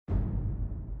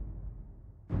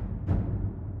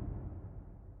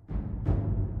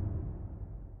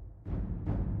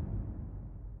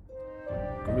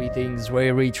Greetings,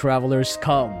 weary travelers,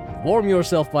 come, warm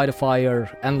yourself by the fire,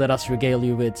 and let us regale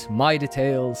you with mighty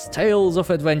tales, tales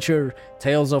of adventure,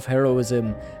 tales of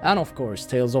heroism, and of course,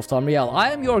 tales of Tamriel.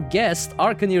 I am your guest,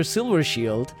 Arcanir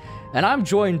Silvershield, and I'm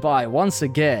joined by, once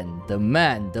again, the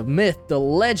man, the myth, the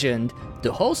legend,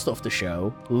 the host of the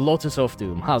show, Lotus of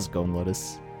Doom. How's it going,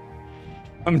 Lotus?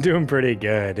 I'm doing pretty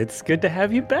good. It's good to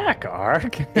have you back,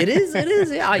 Ark. It is.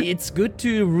 Yeah, it's good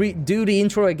to do the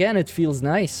intro again. It feels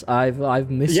nice.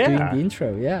 I've missed doing the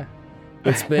intro. Yeah,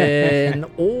 it's been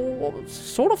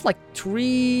sort of like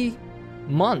 3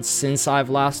 months since I've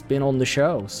last been on the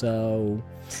show. So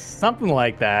something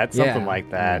like that.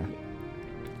 Yeah.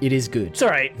 It is good. It's all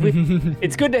right.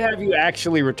 It's good to have you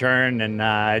actually return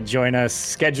and join us.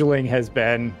 Scheduling has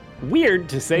been weird,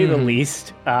 to say the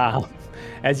least.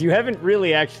 As you haven't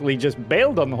really actually just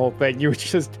bailed on the whole thing. You were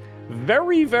just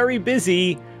very, very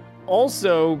busy,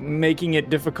 also making it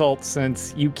difficult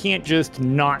since you can't just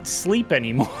not sleep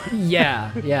anymore. Yeah,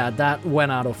 that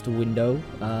went out of the window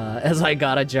as I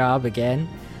got a job again.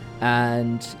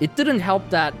 And it didn't help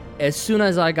that as soon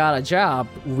as I got a job,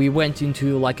 we went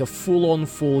into like a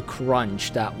full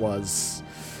crunch that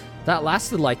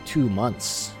lasted like 2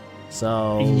 months.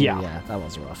 So yeah, that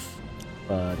was rough.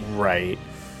 But right.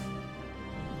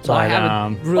 So I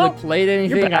haven't really played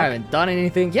anything. I haven't done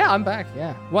anything. Yeah, I'm back.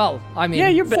 Yeah. Well, I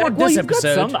mean, you're back. For this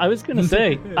episode. Got some. I was gonna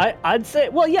say. I'd say.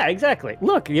 Well, yeah, exactly.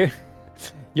 Look,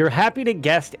 you're happy to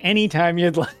guest anytime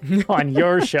you'd like on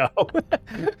your show.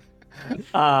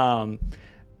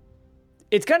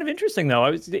 It's kind of interesting though.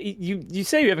 You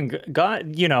say you haven't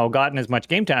gotten as much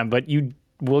game time, but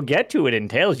we'll get to it in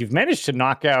Tales. You've managed to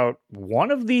knock out one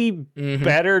of the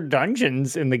better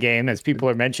dungeons in the game, as people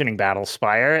are mentioning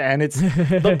Battlespire, and it's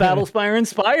the Battlespire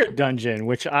inspired dungeon,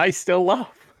 which I still love.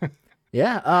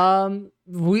 Yeah.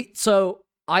 So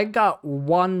I got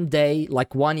one day,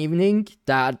 like one evening,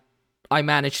 that I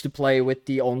managed to play with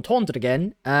the Entente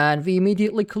again, and we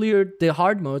immediately cleared the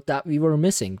hard mode that we were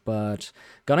missing. But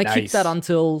gonna keep that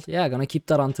until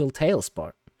Tales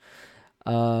part.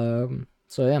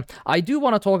 So yeah, I do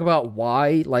want to talk about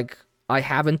why, like, I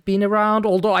haven't been around,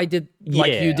 although I did,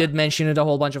 you did mention it a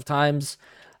whole bunch of times.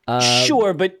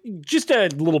 Sure, but just a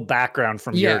little background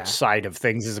from your side of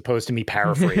things, as opposed to me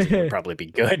paraphrasing, would probably be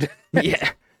good.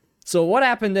 Yeah. So what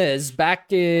happened is,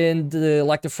 back in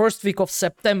the first week of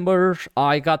September,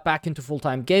 I got back into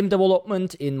full-time game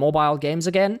development in mobile games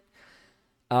again.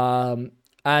 And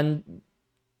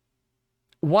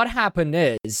what happened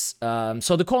is,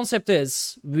 so the concept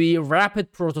is, we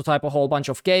rapid prototype a whole bunch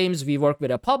of games. We work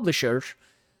with a publisher,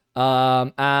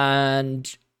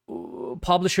 and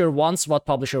publisher wants what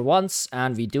publisher wants,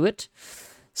 and we do it.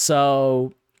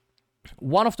 So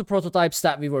one of the prototypes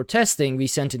that we were testing, we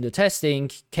sent into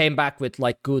testing, came back with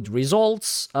like good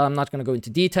results. I'm not going to go into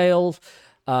detail.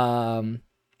 And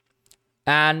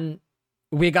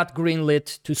we got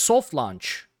greenlit to soft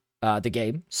launch the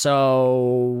game.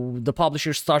 So the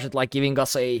publisher started like giving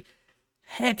us a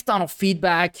heck ton of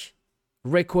feedback,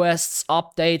 requests,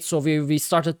 updates. So we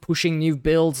started pushing new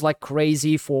builds like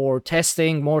crazy for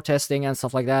testing, more testing and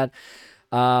stuff like that.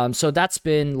 So that's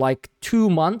been like 2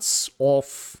 months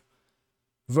of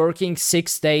working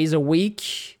 6 days a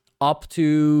week, up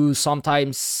to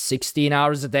sometimes 16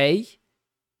 hours a day.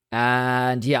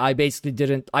 And yeah, I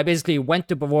basically went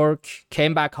to work,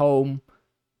 came back home,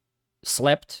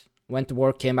 slept, went to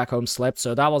work, came back home, slept.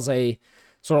 So that was a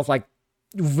sort of like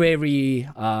very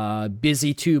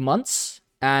busy 2 months.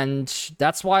 And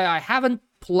that's why I haven't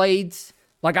played,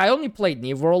 like I only played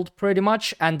New World pretty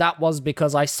much. And that was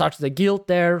because I started a guild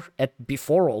there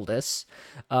before all this.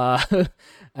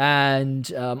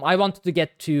 And I wanted to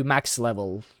get to max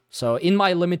level. So in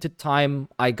my limited time,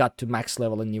 I got to max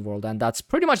level in New World. And that's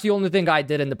pretty much the only thing I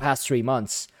did in the past 3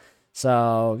 months.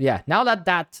 So yeah, now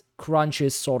that crunch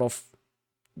is sort of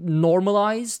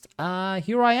normalized,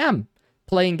 here I am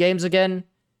playing games again,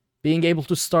 being able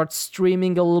to start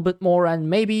streaming a little bit more, and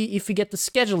maybe if we get the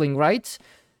scheduling right,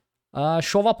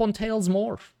 show up on Tales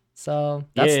more. So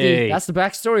that's the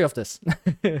backstory of this.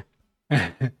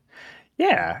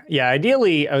 Yeah.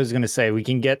 Ideally, I was going to say we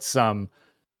can get some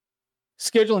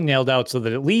scheduling nailed out so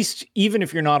that at least, even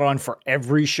if you're not on for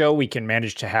every show, we can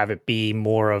manage to have it be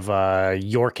more of a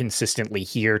you're consistently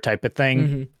here type of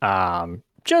thing.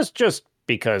 Just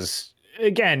because,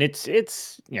 again, it's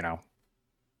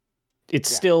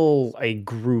still a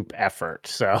group effort.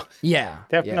 So yeah,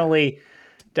 definitely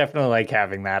like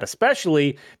having that,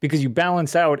 especially because you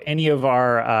balance out any of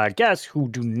our guests who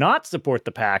do not support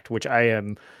the Pact, which I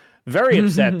am very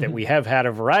upset that we have had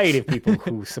a variety of people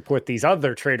who support these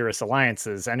other traitorous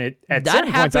alliances, and at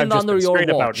certain points I've just been straight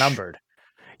up outnumbered.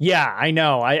 Yeah, I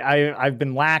know. I've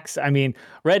been lax. I mean,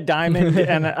 Red Diamond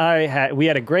and we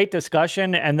had a great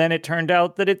discussion, and then it turned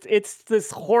out that it's this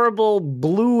horrible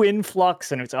blue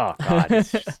influx, and it's oh god.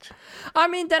 It's just, I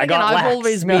mean, then I again, got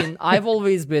I've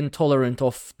always been tolerant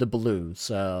of the blue,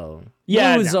 so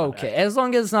Yeah, blue is no, okay as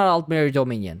long as it's not Altmeri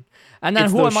Dominion. And then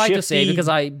It's who those am I to say shifty- because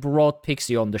I brought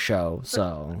Pixie on the show?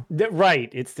 So right.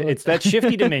 It's that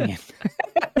shifty Dominion.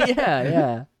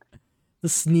 yeah. The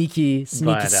sneaky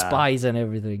But, spies and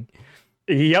everything.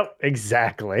 Yep,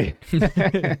 exactly.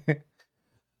 The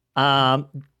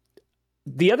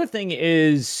other thing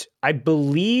is, I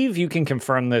believe you can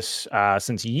confirm this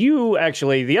since you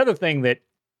actually, the other thing that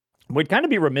would kind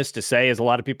of be remiss to say is a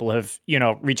lot of people have,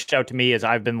 reached out to me as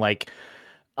I've been like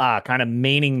kind of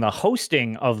maining the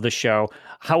hosting of the show.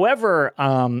 However,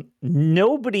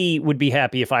 nobody would be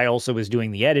happy if I also was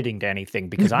doing the editing to anything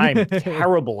because I'm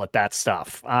terrible at that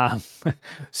stuff.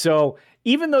 So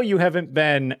even though you haven't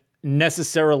been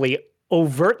necessarily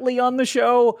overtly on the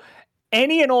show,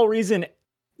 any and all reason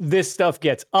this stuff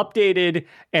gets updated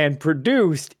and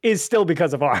produced is still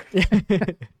because of art.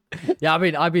 Yeah,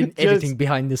 I've been editing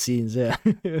behind the scenes, yeah.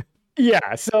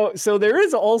 Yeah, so there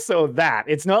is also that.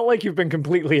 It's not like you've been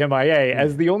completely MIA,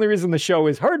 as the only reason the show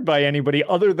is heard by anybody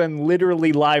other than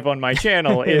literally live on my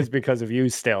channel is because of you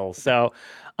still. So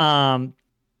one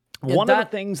of the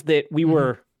things that we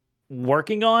were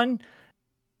working on,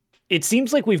 it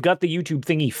seems like we've got the YouTube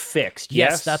thingy fixed.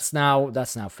 Yes, that's now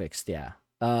fixed, yeah.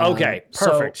 Okay,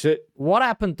 perfect. So what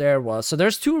happened there was, so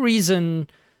there's two reasons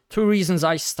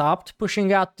I stopped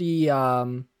pushing out the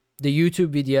YouTube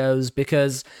videos,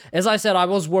 because as I said, I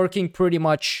was working pretty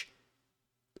much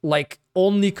like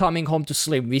only coming home to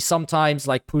sleep. We sometimes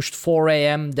like pushed 4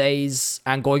 a.m. days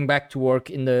and going back to work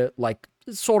in the like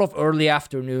sort of early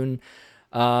afternoon,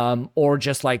 or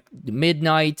just like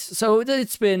midnight. So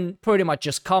it's been pretty much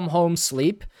just come home,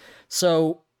 sleep.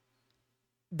 So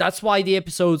that's why the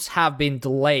episodes have been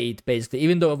delayed, basically,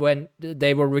 even though when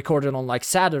they were recorded on like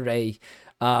Saturday,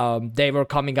 they were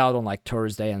coming out on like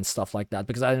Thursday and stuff like that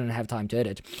because I didn't have time to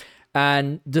edit.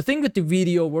 And the thing with the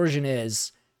video version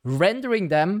is rendering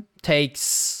them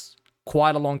takes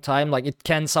quite a long time. Like it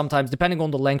can sometimes, depending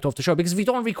on the length of the show, because we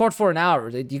don't record for an hour.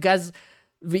 You guys,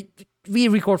 we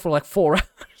record for like 4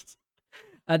 hours.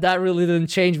 And that really didn't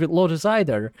change with Lotus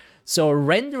either. So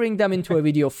rendering them into a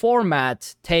video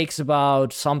format takes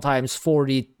about sometimes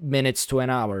 40 minutes to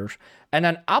an hour. And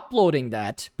then uploading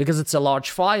that, because it's a large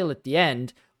file at the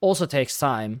end, also takes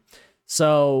time.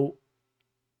 So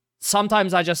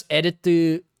sometimes I just edit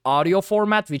the audio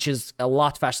format, which is a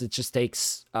lot faster. It just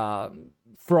takes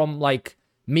from like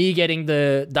me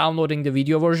downloading the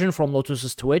video version from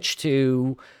Lotus's Twitch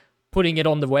to putting it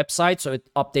on the website so it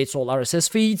updates all RSS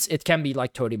feeds. It can be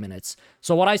like 30 minutes.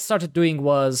 So what I started doing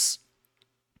was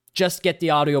just get the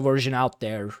audio version out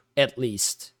there at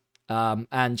least.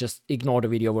 And just ignore the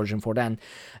video version for then.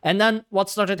 And then what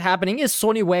started happening is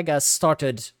Sony Vegas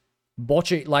started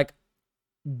botching, like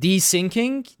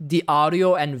desyncing the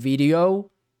audio and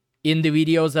video in the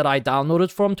videos that I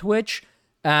downloaded from Twitch.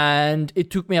 And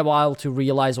it took me a while to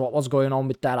realize what was going on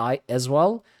with that as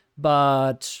well.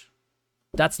 But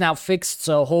that's now fixed,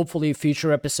 so hopefully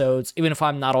future episodes, even if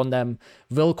I'm not on them,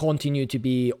 will continue to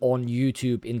be on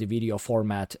YouTube in the video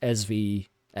format as we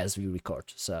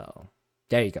record. So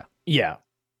there you go. Yeah.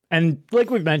 And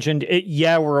like we've mentioned,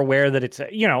 we're aware that it's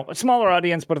a smaller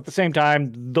audience, but at the same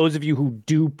time, those of you who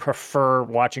do prefer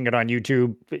watching it on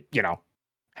YouTube,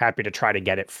 happy to try to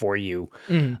get it for you.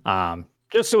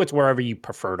 Just so it's wherever you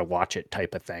prefer to watch it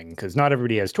type of thing. Because not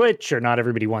everybody has Twitch or not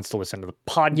everybody wants to listen to the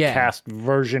podcast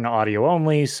version audio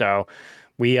only. So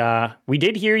we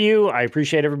did hear you. I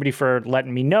appreciate everybody for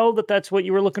letting me know that that's what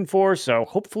you were looking for. So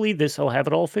hopefully this will have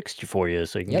it all fixed for you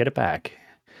so you can get it back.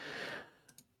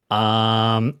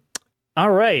 All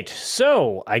right.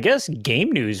 So I guess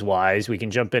game news wise, we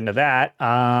can jump into that.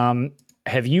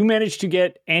 Have you managed to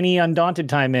get any Undaunted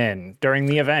time in during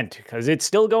the event? Because it's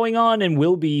still going on and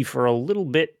will be for a little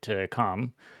bit to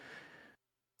come.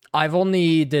 I've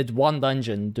only did one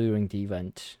dungeon during the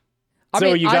event.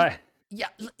 Okay.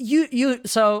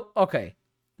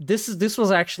 This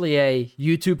was actually a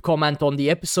YouTube comment on the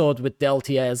episode with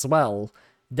Deltia as well.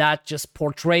 That just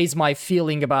portrays my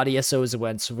feeling about ESO's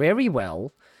events very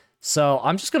well. So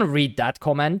I'm just going to read that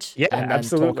comment and then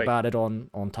talk about it on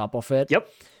top of it. Yep.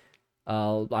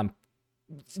 I'm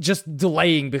just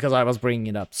delaying because I was bringing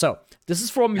it up. So this is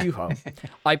from Yuho.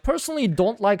 I personally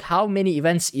don't like how many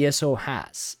events ESO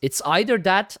has. It's either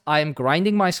that I am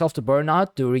grinding myself to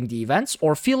burnout during the events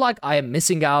or feel like I am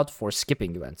missing out for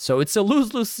skipping events. So it's a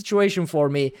lose-lose situation for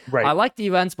me. Right. I like the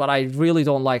events, but I really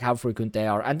don't like how frequent they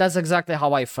are. And that's exactly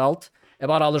how I felt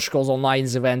about Elder Scrolls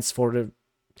Online's events for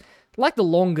the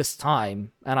longest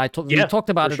time, and we talked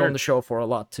about it on the show for a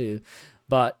lot too.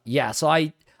 But yeah, so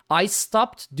I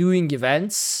stopped doing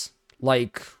events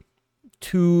like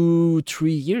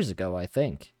 2-3 years ago, I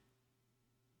think.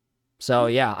 So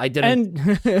yeah, I didn't.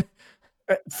 And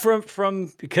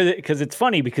from because it's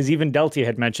funny because even Delty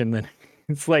had mentioned that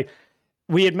it's like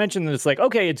we had mentioned that it's like,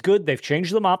 okay, it's good. They've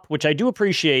changed them up, which I do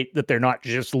appreciate that they're not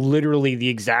just literally the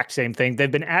exact same thing.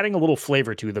 They've been adding a little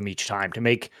flavor to them each time to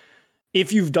make,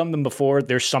 if you've done them before,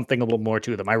 there's something a little more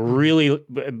to them.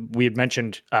 We had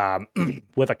mentioned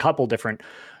with a couple different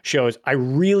shows, I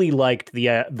really liked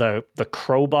the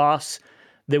crow boss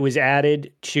that was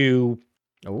added to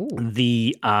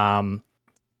the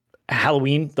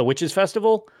Halloween, the Witches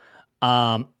Festival.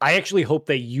 I actually hope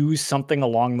they use something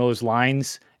along those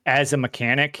lines as a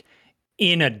mechanic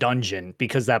in a dungeon,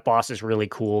 because that boss is really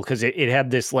cool, because it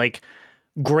had this like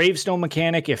gravestone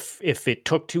mechanic. If it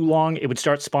took too long, it would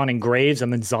start spawning graves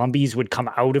and then zombies would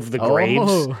come out of the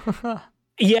graves.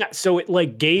 Yeah, so it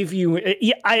like gave you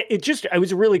it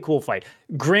was a really cool fight.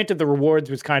 Granted, the rewards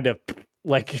was kind of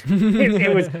like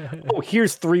it was,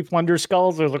 here's 3 plunder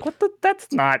skulls. I was like,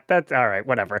 that's all right,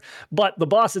 whatever. But the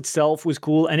boss itself was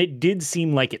cool, and it did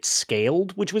seem like it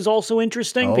scaled, which was also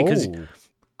interesting because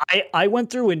I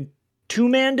went through and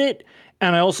 2-manned it,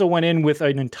 and I also went in with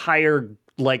an entire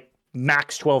like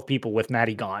max 12 people with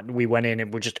Maddie gone. We went in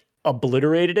and we just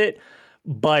obliterated it.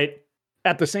 But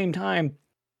at the same time,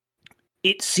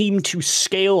 it seemed to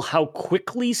scale how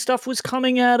quickly stuff was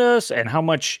coming at us and how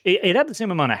much it had the same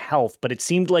amount of health, but it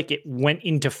seemed like it went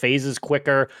into phases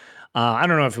quicker. I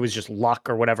don't know if it was just luck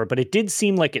or whatever, but it did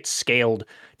seem like it scaled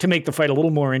to make the fight a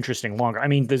little more interesting, longer. I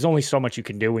mean, there's only so much you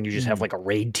can do when you just have like a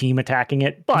raid team attacking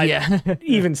it, but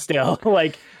even still,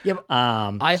 like,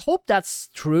 I hope that's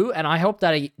true, and I hope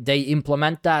that they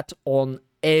implement that on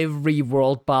every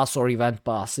world boss or event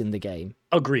boss in the game.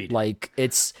 Agreed. Like,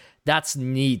 that's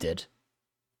needed.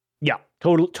 Yeah,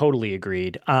 totally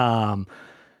agreed. And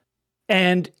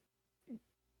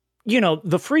you know,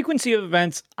 the frequency of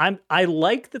events, I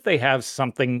like that they have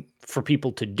something for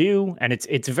people to do, and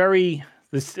it's very,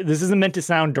 this isn't meant to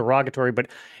sound derogatory, but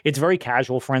it's very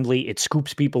casual friendly. It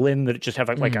scoops people in that just have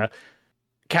like a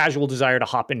casual desire to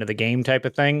hop into the game type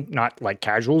of thing. Not like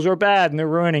casuals are bad and they're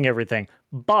ruining everything.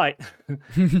 But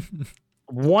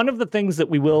one of the things that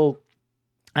we will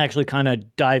actually kind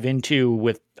of dive into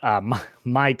with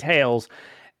my tales,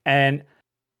 and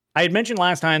I had mentioned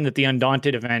last time that the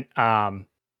Undaunted event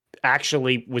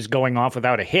actually was going off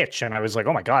without a hitch, and I was like,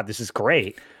 oh my god, this is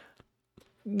great.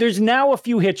 There's now a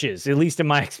few hitches, at least in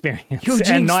my experience,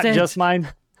 and not just mine.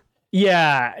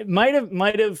 Yeah, might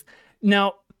have.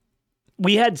 Now,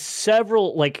 we had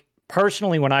several, like,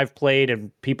 personally, when I've played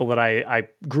and people that I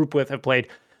group with have played,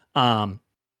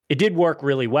 it did work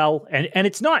really well, and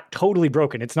it's not totally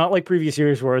broken. It's not like previous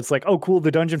years where it's like, oh cool,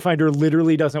 the Dungeon Finder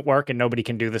literally doesn't work and nobody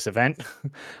can do this event.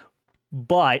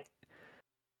 But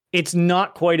it's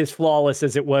not quite as flawless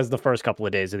as it was the first couple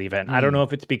of days of the event. I don't know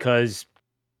if it's because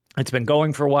it's been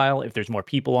going for a while, if there's more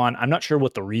people on. I'm not sure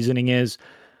what the reasoning is,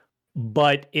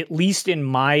 but at least in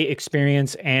my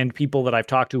experience and people that I've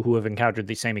talked to who have encountered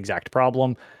the same exact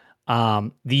problem,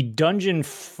 the Dungeon,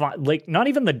 like not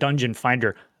even the Dungeon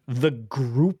Finder, the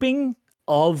grouping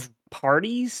of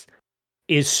parties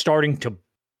is starting to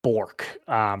bork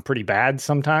pretty bad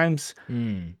sometimes.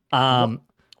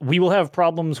 We will have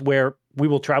problems where we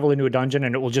will travel into a dungeon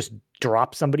and it will just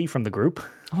drop somebody from the group.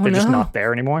 They're just not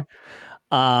there anymore.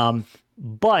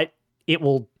 But it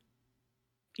will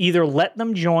either let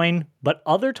them join, but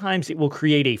other times it will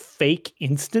create a fake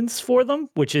instance for them,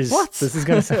 which is,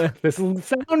 this will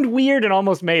sound weird and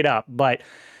almost made up, but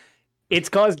it's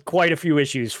caused quite a few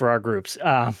issues for our groups.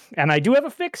 And I do have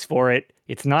a fix for it.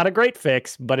 It's not a great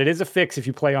fix, but it is a fix if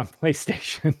you play on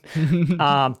PlayStation.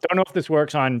 Don't know if this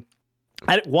works on,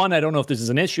 I don't know if this is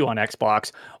an issue on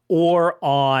Xbox or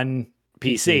on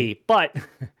PC, but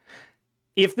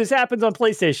if this happens on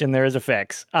PlayStation, there is a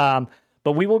fix.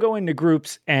 But we will go into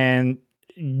groups, and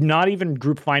not even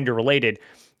Group Finder related.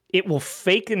 It will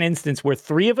fake an instance where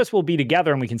 3 of us will be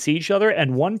together and we can see each other,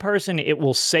 and one person, it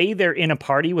will say they're in a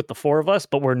party with the 4 of us,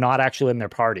 but we're not actually in their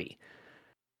party.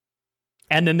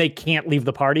 And then they can't leave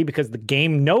the party because the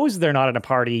game knows they're not in a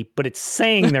party, but it's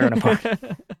saying they're in a party.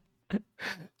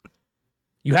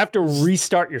 You have to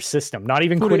restart your system. Not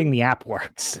even quitting the app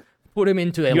works. Put him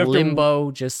into a limbo,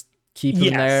 just keep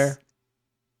him there.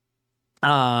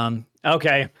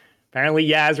 Okay. Apparently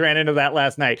Yaz ran into that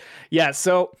last night. Yeah,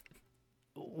 so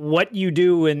what you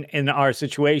do in our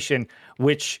situation,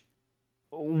 which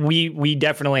we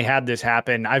definitely had this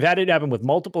happen. I've had it happen with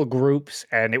multiple groups,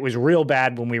 and it was real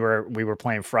bad when we were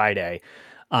playing Friday,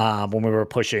 when we were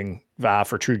pushing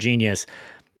for True Genius.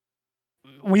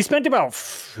 We spent about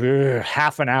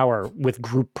half an hour with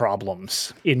group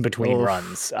problems in between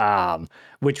runs,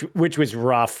 which was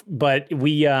rough. But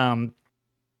we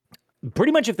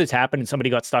pretty much, if this happened and somebody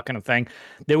got stuck in a thing,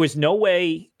 there was no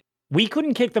way we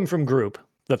couldn't kick them from group.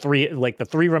 The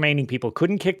three remaining people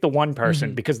couldn't kick the one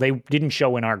person because they didn't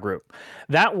show in our group.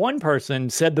 That one person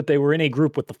said that they were in a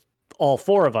group with all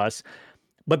four of us,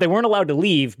 but they weren't allowed to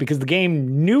leave because the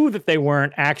game knew that they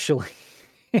weren't actually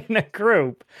in a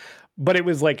group, but it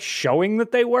was like showing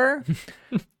that they were.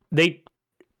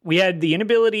 We had the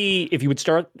inability, if you would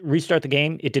restart the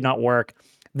game, it did not work.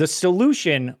 The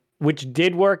solution, which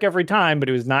did work every time, but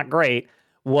it was not great,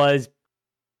 was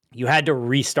you had to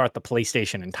restart the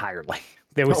PlayStation entirely.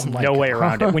 There was no way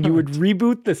around it. When you would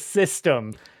reboot the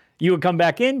system, you would come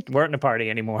back in, weren't in a party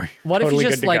anymore. What Totally if you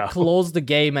just good to go. closed the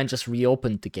game and just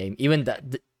reopened the game? Even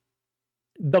that.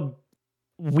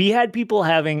 We had people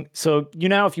having, so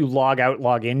if you log out,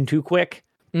 log in too quick,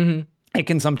 it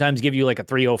can sometimes give you like a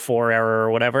 304 error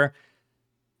or whatever.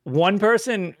 One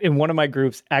person in one of my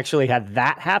groups actually had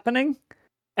that happening,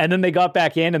 and then they got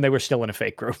back in and they were still in a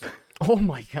fake group. Oh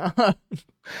my god.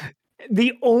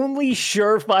 The only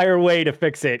surefire way to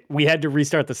fix it, we had to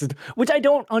restart the system, which I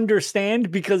don't understand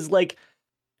because, like,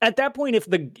 at that point,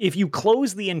 if you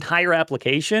close the entire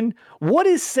application, what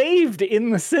is saved in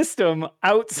the system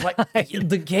outside?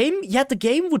 The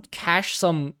game would cache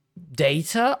some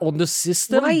data on the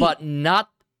system, but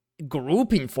not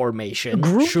group information.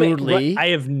 Surely, I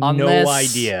have no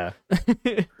idea.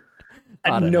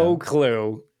 No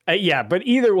clue. Yeah, but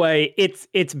either way, it's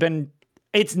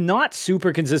not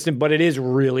super consistent, but it is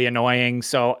really annoying.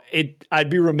 So I'd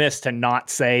be remiss to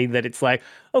not say that it's like,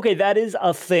 okay, that is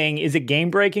a thing. Is it game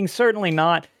breaking? Certainly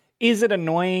not. Is it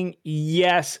annoying?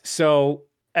 Yes. So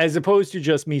as opposed to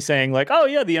just me saying like, oh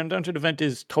yeah, the Undaunted event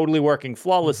is totally working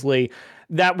flawlessly,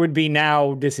 that would be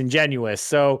now disingenuous.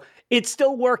 So it's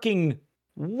still working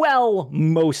well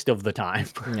most of the time.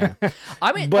 Yeah.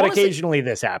 I mean, but honestly, occasionally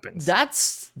this happens.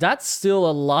 That's still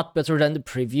a lot better than the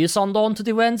previous Undaunted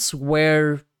events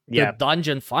where the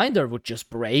dungeon finder would just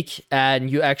break and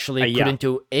you actually couldn't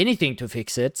do anything to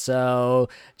fix it. So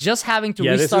just having to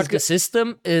restart the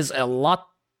system is a lot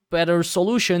better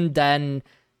solution than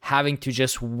having to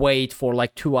just wait for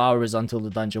like 2 hours until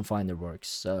the dungeon finder works.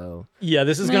 So yeah,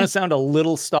 this is going to sound a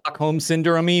little Stockholm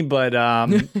syndrome-y, but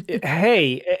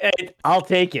hey, I'll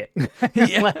take it.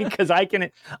 Because I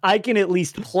can at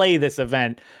least play this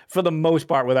event for the most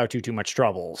part without too much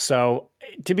trouble. So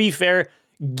to be fair,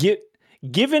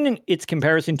 given its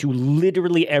comparison to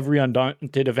literally every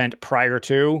Undaunted event prior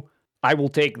to, I will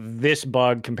take this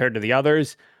bug compared to the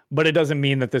others, but it doesn't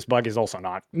mean that this bug is also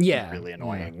not really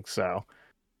annoying. So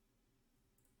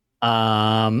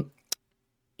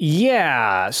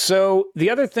so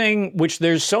the other thing, which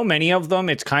there's so many of them,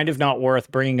 it's kind of not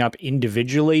worth bringing up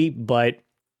individually, but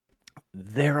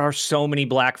there are so many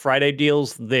Black Friday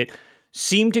deals that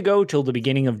seem to go till the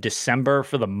beginning of December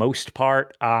for the most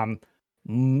part.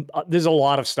 There's a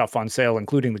lot of stuff on sale,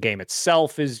 including the game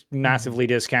itself is massively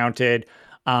discounted.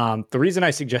 The reason I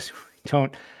suggest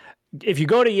if you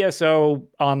go to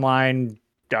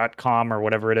ESOonline.com or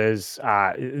whatever it is,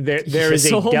 there is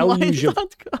a deluge of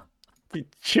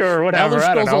sure, whatever.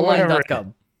 I don't know, whatever.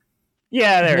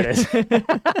 Yeah, there it is.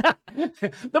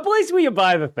 The place where you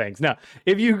buy the things. Now,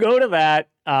 if you go to that,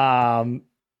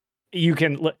 you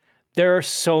can look. There are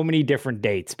so many different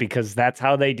dates because that's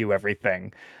how they do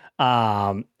everything.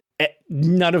 None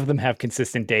of them have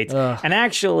consistent dates. And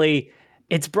actually,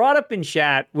 it's brought up in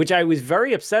chat, which I was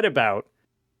very upset about.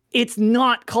 It's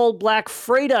not called Black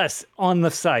Friday on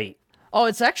the site. Oh,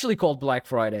 it's actually called Black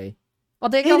Friday. Oh,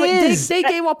 they gave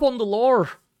up on the lore.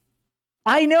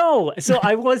 I know. So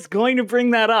I was going to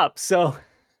bring that up. So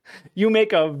you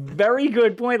make a very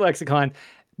good point, Lexicon.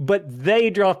 But they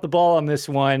dropped the ball on this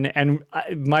one, and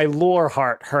my lore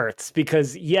heart hurts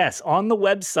because, yes, on the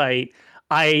website,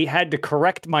 I had to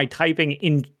correct my typing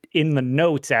in the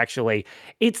notes, actually.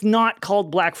 It's not called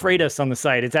Black Friday on the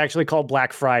site. It's actually called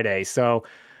Black Friday. So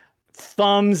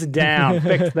thumbs down.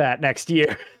 Fix that next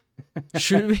year.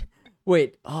 Should we?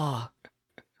 Wait. I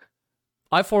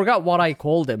forgot what I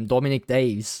called him. Dominic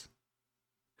Daves.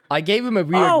 I gave him a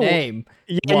weird name.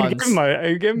 Yeah, once.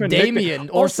 You gave him a Damien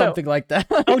or something like that.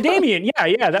 Oh, Damien.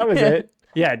 Yeah, that was it.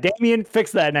 Yeah, Damien,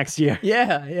 fix that next year.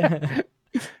 Yeah.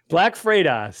 Black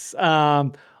Friday.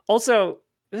 Also,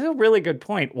 this is a really good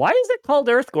point. Why is it called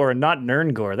Earthgore and not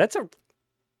Nerngore?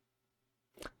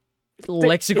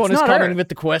 Lexicon is coming with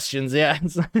the questions, yeah.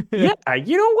 Yeah,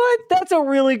 you know what? That's a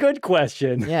really good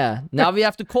question. Yeah. Now we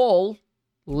have to call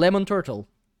Lemon Turtle.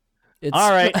 It's...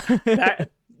 All right.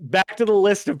 Back to the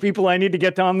list of people I need to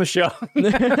get on the show.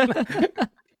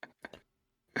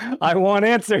 I want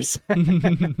answers.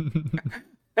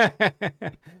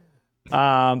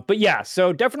 But yeah,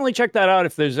 so definitely check that out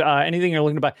if there's anything you're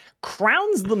looking to buy.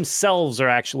 Crowns themselves are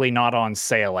actually not on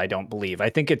sale, I don't believe.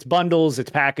 I think it's bundles, it's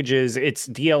packages, it's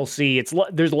DLC,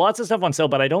 there's lots of stuff on sale,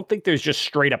 but I don't think there's just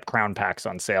straight up crown packs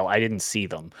on sale. I didn't see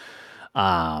them.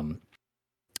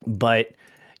 But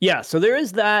yeah, so there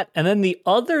is that. And then the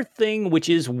other thing which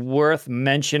is worth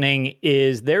mentioning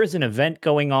is there is an event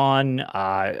going on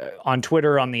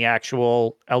Twitter on the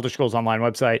actual Elder Scrolls Online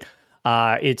website.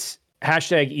 It's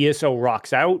hashtag ESO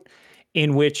Rocks Out,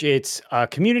 in which it's a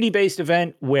community-based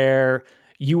event where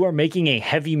you are making a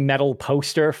heavy metal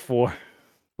poster for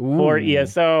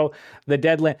ESO, the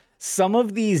Deadland. Some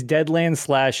of these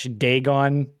Deadland /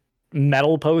 Dagon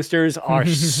metal posters are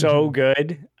so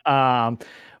good.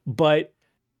 But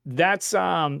that's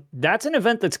an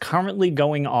event that's currently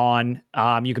going on.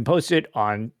 You can post it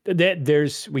on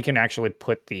we can actually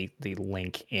put the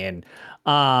link in.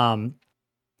 But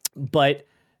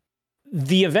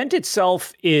the event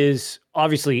itself is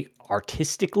obviously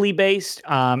artistically based,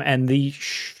 and the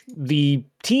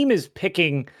team is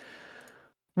picking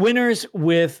winners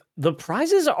with the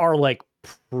prizes are like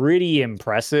pretty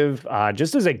impressive,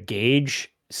 just as a gauge.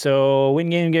 So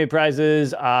in-game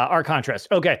prizes are contrast.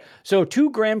 Okay, so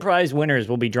 2 grand prize winners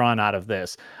will be drawn out of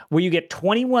this, where you get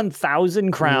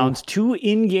 21,000 crowns, 2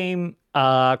 in-game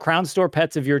crown store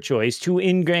pets of your choice, 2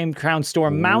 in-game crown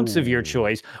store mounts of your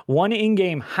choice, 1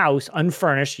 in-game house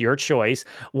unfurnished, your choice,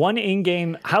 1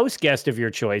 in-game house guest of your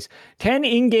choice, 10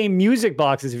 in-game music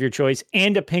boxes of your choice,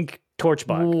 and a pink torch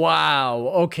bug.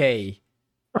 Wow. Okay.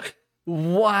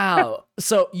 Wow.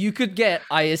 So you could get,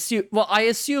 I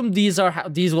assume these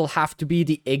will have to be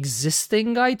the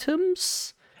existing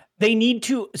items. They need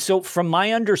to. So from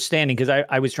my understanding, because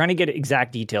I was trying to get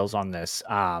exact details on this,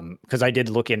 because I did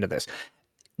look into this,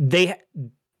 they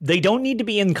don't need to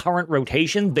be in current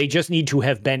rotation. They just need to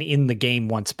have been in the game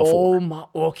once before. Oh my.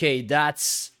 Okay,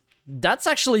 that's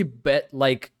actually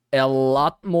like a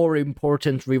lot more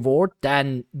important reward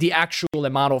than the actual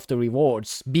amount of the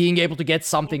rewards. Being able to get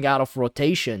something out of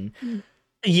rotation.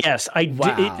 Yes,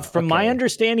 from my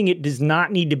understanding, it does not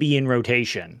need to be in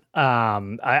rotation.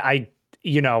 Anybody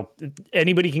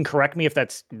can correct me if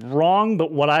that's wrong,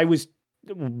 but what I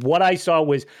saw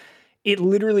was it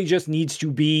literally just needs to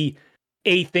be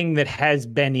a thing that has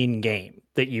been in game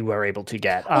that you are able to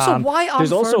get. Also, why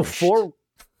there's also 4.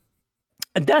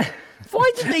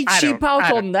 Why did they cheap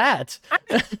out on that? On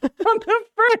the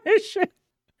furnishing.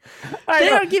 They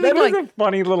are giving that is a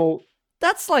funny little.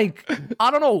 That's like, I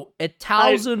don't know,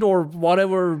 1,000 or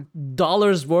whatever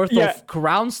dollars worth of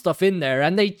crown stuff in there,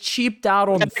 and they cheaped out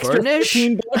on furnish.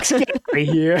 $15 right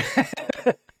here.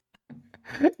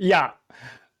 Yeah.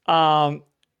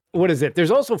 What is it?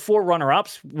 There's also 4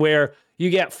 runner-ups where you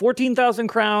get 14,000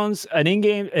 crowns, an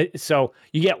in-game. So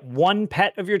you get 1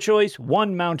 pet of your choice,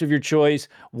 1 mount of your choice,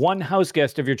 1 house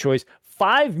guest of your choice,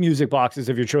 5 music boxes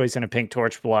of your choice, and a pink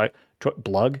torch bug.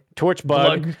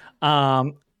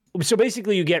 So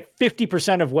basically you get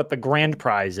 50% of what the grand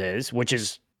prize is, which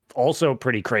is also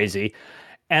pretty crazy.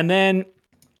 And then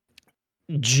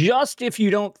just if you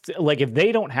don't, if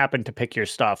they don't happen to pick your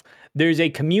stuff, there's a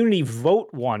community vote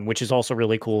one, which is also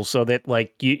really cool. So that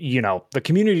the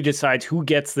community decides who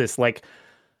gets this,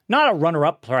 not a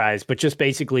runner-up prize, but just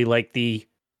basically the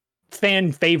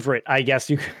fan favorite, I guess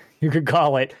you could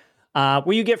call it,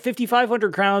 where you get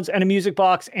 5,500 crowns and a music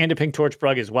box and a pink torch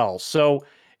bug as well. So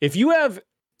if you have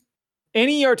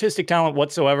any artistic talent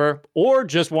whatsoever, or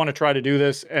just want to try to do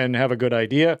this and have a good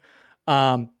idea,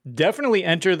 definitely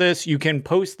enter this. You can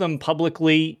post them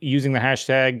publicly using the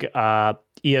hashtag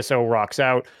ESO Rocks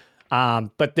Out.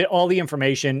 But all the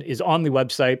information is on the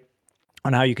website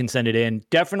on how you can send it in.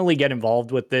 Definitely get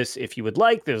involved with this if you would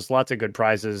like. There's lots of good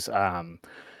prizes.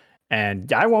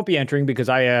 And I won't be entering because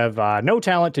I have no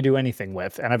talent to do anything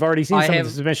with. And I've already seen some of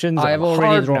the submissions. I have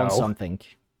already drawn something.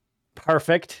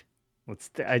 Perfect.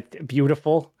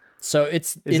 Beautiful. So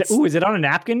is it on a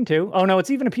napkin too? Oh no, it's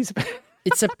even a piece of paper.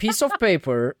 It's a piece of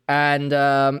paper, and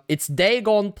it's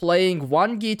Dagon playing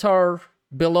 1 guitar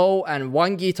below and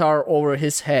 1 guitar over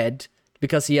his head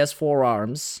because he has 4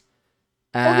 arms.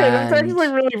 And okay, that's actually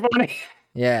really funny.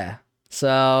 Yeah.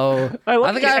 So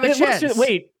I think I have a chance.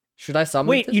 Wait. Should I summon?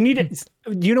 Wait, you need it.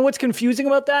 Do you know what's confusing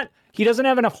about that? He doesn't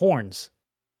have enough horns.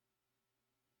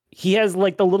 He has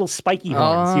the little spiky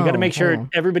horns. You got to make sure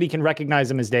everybody can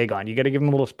recognize him as Dagon. You got to give him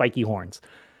little spiky horns.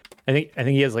 I think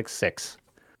he has like 6. So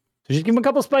just give him a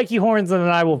couple spiky horns, and then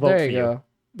I will vote for you.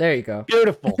 There you go.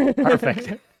 Beautiful.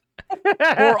 Perfect.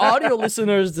 For audio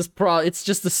listeners, it's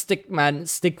just a stick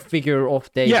figure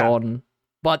of Dagon.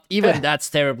 But even that's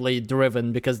terribly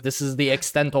driven because this is the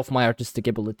extent of my artistic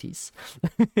abilities.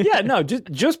 Yeah, no,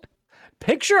 just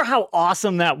picture how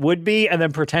awesome that would be, and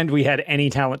then pretend we had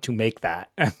any talent to make that.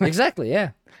 Exactly,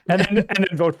 yeah. and then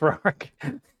vote for Ark.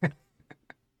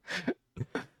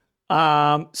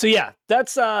 So yeah,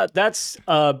 that's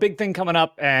a big thing coming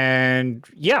up, and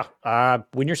yeah,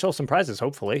 win yourself some prizes,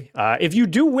 hopefully. If you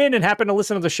do win and happen to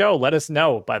listen to the show, let us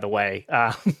know, by the way,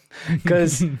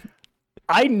 because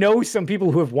I know some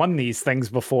people who have won these things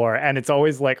before, and it's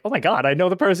always like, oh my God, I know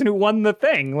the person who won the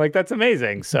thing. Like, that's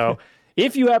amazing. So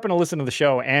if you happen to listen to the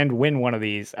show and win one of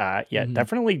these,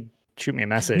 definitely shoot me a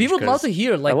message. We would love to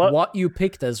hear what you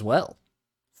picked as well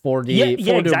for the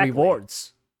the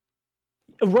rewards.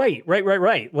 Right.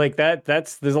 Like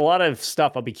there's a lot of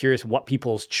stuff. I'll be curious what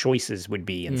people's choices would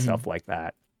be and stuff like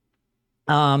that.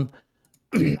 And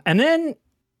then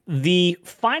the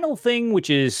final thing, which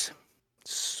is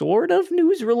sort of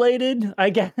news related,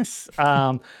 I guess.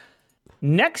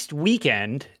 Next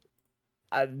weekend,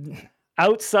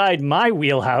 outside my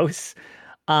wheelhouse,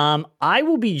 I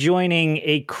will be joining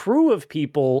a crew of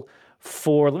people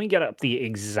for, let me get up the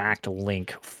exact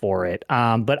link for it.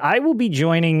 But I will be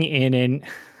joining in an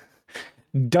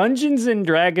Dungeons and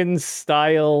Dragons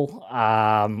style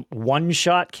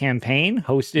one-shot campaign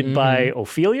hosted by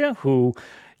Ophelia, who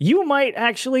you might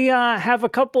actually have a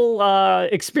couple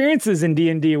experiences in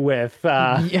D&D with,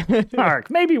 Mark.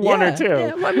 Maybe one or two.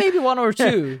 Yeah, well, maybe one or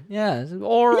two. Yeah.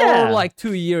 Or like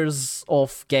 2 years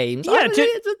of games. Yeah,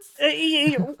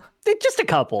 just a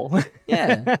couple.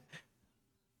 Yeah.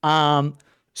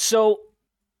 So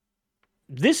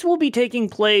this will be taking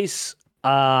place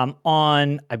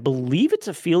on, I believe it's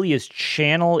Ophelia's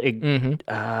channel. Okay.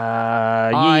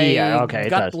 Got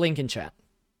the link in chat.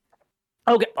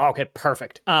 Okay,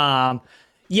 perfect. So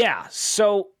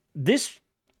this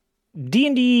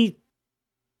D&D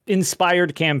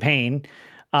inspired campaign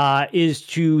is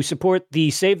to support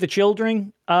the Save the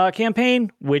Children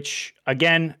campaign, which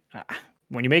again,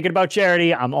 when you make it about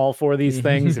charity, I'm all for these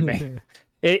things.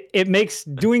 It makes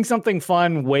doing something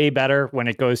fun way better when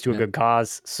it goes to a good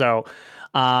cause. So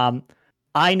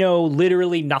I know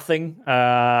literally nothing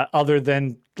other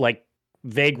than like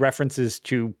vague references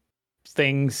to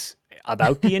things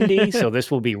about D&D, so this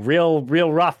will be real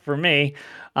rough for me,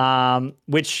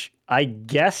 which I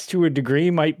guess to a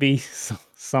degree might be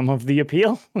some of the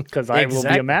appeal, because I will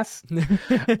be a mess.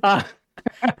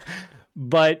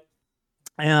 But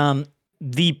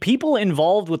the people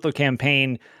involved with the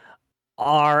campaign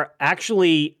are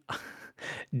actually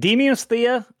Demios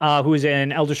Thea, who is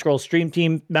an Elder Scrolls Stream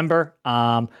Team member.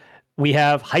 We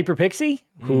have Hyperpixie,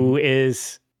 who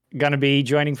is going to be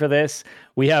joining for this.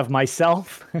 We have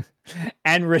myself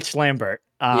and Rich Lambert.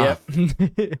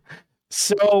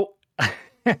 So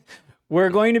we're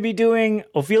going to be doing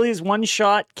Ophelia's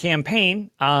one-shot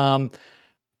campaign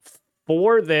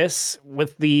for this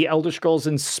with the Elder Scrolls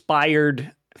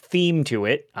inspired theme to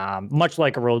it, much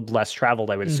like A Road Less Traveled,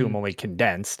 I would assume, only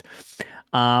condensed.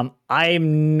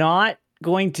 I'm not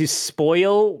going to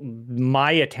spoil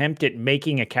my attempt at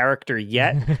making a character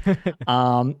yet.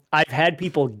 I've had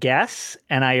people guess,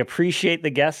 and I appreciate the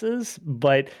guesses,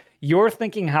 but you're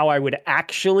thinking how I would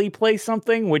actually play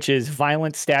something, which is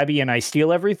violent, stabby, and I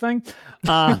steal everything.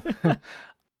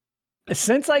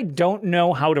 Since I don't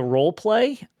know how to role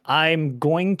play, I'm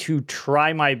going to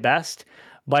try my best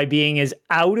by being as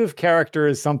out of character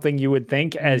as something you would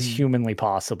think as humanly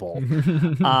possible.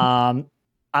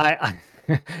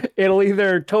 It'll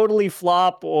either totally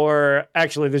flop, or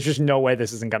actually there's just no way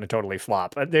this isn't going to totally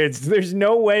flop. There's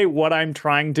no way what I'm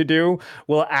trying to do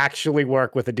will actually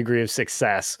work with a degree of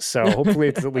success. So hopefully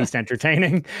it's at least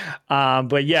entertaining.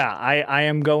 But yeah, I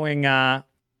am going, I'm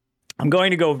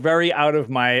going to go very out of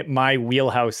my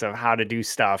wheelhouse of how to do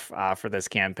stuff for this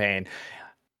campaign.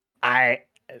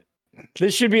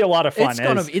 This should be a lot of fun. It's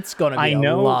gonna be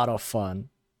a lot of fun.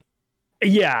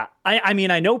 Yeah, I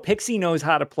mean, I know Pixie knows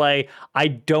how to play. I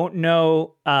don't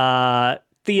know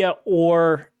Thea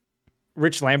or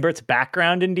Rich Lambert's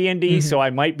background in D&D, so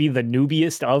I might be the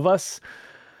newbiest of us.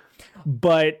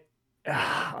 But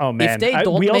oh man, if they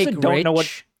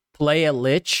don't play a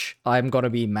Lich, I'm gonna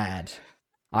be mad.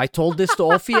 I told this to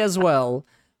Ophi as well.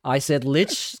 I said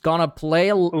Lich's gonna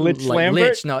play Lich Lambert.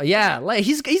 Lich. No, yeah,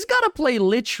 he's gotta play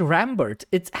Lich Lambert.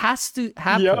 It has to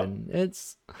happen. Yep.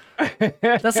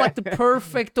 That's like the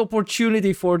perfect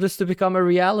opportunity for this to become a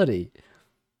reality.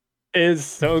 Is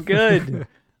so good.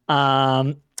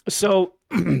 So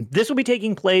this will be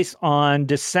taking place on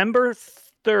December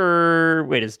 3rd.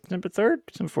 Wait, is December 3rd?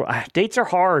 December 4th? Dates are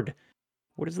hard.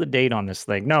 What is the date on this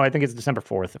thing? No, I think it's December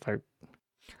 4th. So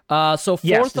 4th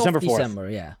Yes, of December 4th. December,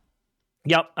 yeah.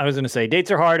 Yep, I was going to say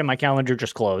dates are hard and my calendar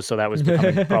just closed, so that was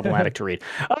becoming problematic to read.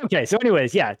 Okay, so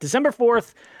anyways, yeah, December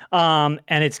 4th,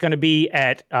 and it's going to be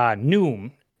at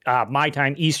noon, my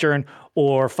time Eastern,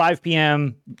 or 5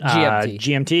 p.m.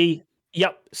 GMT.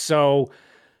 Yep, so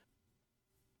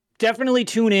definitely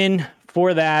tune in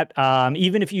for that.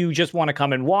 Even if you just want to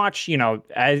come and watch,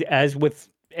 as with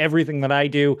everything that I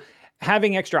do,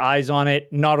 having extra eyes on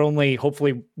it not only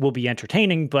hopefully will be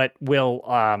entertaining, but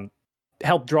will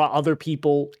help draw other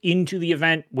people into the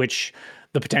event, which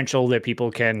the potential that people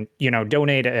can,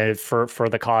 donate for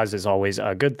the cause is always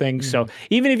a good thing. Mm-hmm. So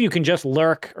even if you can just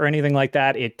lurk or anything like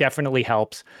that, it definitely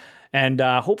helps. And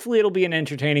hopefully it'll be an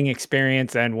entertaining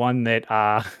experience and one that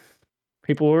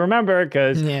people will remember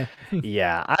because, I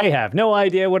have no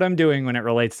idea what I'm doing when it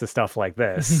relates to stuff like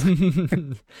this.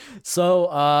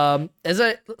 So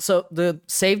the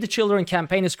Save the Children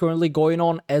campaign is currently going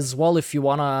on as well. If you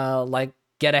want to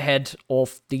get ahead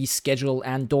of the schedule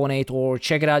and donate or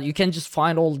check it out, you can just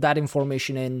find all that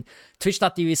information in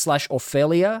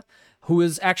twitch.tv/Ophelia, who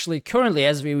is actually currently,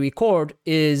 as we record,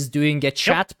 is doing a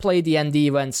chat play D&D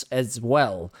events as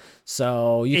well.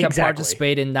 So you can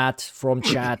participate in that from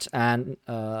chat and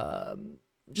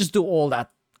just do all that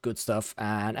good stuff.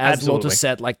 And as Lotus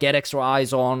said, get extra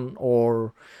eyes on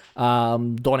or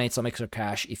donate some extra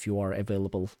cash if you are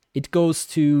available. It goes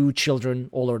to children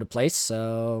all over the place,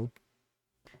 so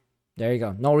there you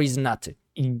go. No reason not to.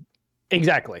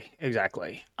 Exactly.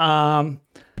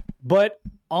 But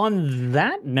on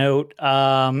that note,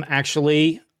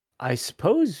 actually, I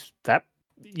suppose that,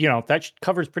 that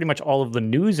covers pretty much all of the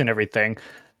news and everything.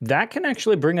 That can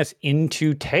actually bring us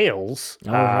into Tales,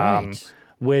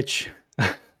 which,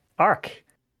 Ark,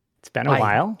 it's been a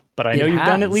while, but I know you've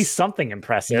done at least something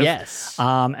impressive. Yes.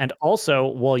 And also,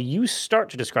 while you start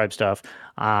to describe stuff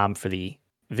for the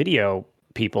video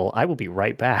people, I will be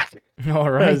right back.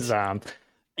 All right.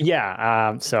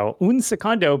 So un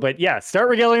secondo, but start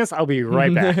regaling us. I'll be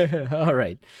right back. All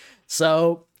right.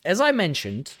 So as I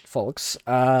mentioned, folks,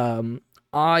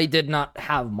 I did not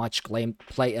have much game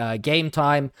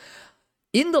time.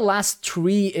 In the last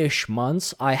 3-ish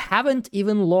months, I haven't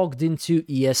even logged into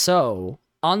ESO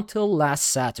until last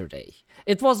Saturday.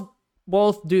 It was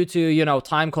both due to,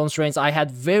 time constraints. I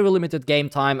had very limited game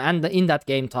time, and in that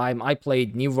game time, I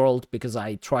played New World because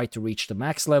I tried to reach the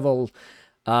max level.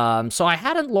 So I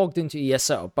hadn't logged into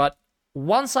ESO, but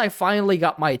once I finally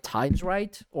got my times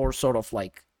right, or sort of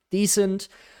decent,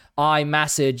 I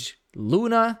messaged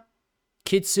Luna,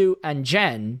 Kitsu, and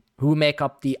Jen, who make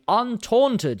up the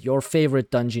Untaunted, your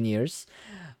favorite Dungeoneers.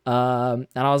 And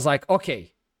I was like,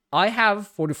 okay, I have,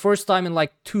 for the first time in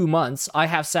 2 months, I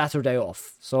have Saturday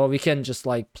off. So we can just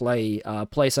play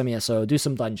some ESO, do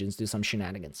some dungeons, do some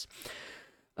shenanigans.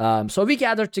 So we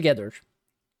gathered together.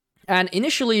 And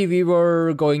initially we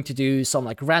were going to do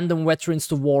some random veterans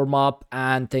to warm up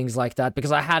and things like that,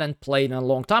 because I hadn't played in a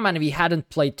long time and we hadn't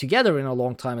played together in a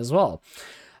long time as well.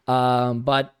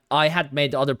 But I had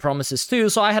made other promises too,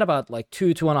 so I had about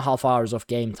 2.5 hours of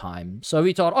game time. So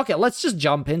we thought, okay, let's just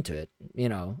jump into it,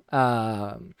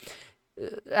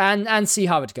 and see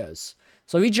how it goes.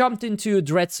 So we jumped into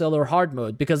Dreadcellar hard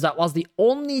mode because that was the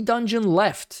only dungeon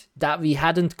left that we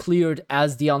hadn't cleared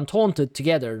as the Untaunted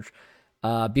together.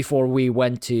 Before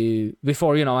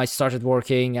I started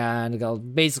working,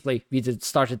 and basically we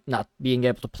started not being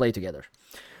able to play together.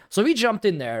 So we jumped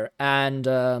in there, and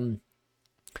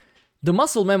the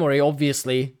muscle memory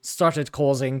obviously started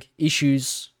causing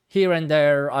issues here and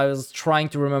there. I was trying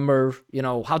to remember,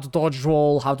 how to dodge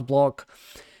roll, how to block.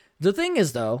 The thing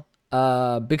is though,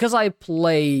 because I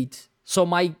played, so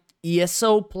my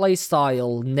ESO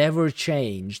playstyle never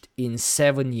changed in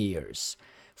 7 years.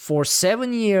 For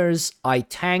 7 years, I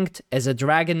tanked as a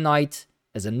Dragon Knight,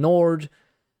 as a Nord,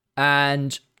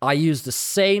 and I used the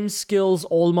same skills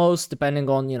almost, depending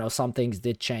on, some things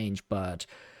did change, but...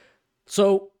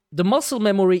 So, the muscle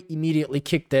memory immediately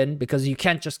kicked in, because you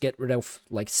can't just get rid of,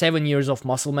 7 years of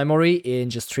muscle memory in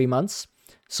just 3 months.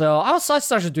 So, I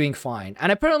started doing fine,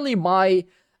 and apparently my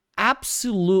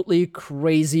absolutely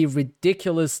crazy,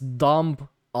 ridiculous, dumb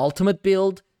ultimate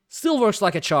build still works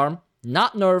like a charm,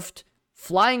 not nerfed,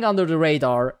 flying under the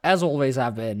radar, as always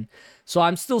have been. So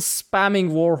I'm still spamming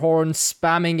Warhorn,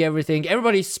 spamming everything.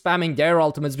 Everybody's spamming their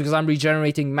ultimates because I'm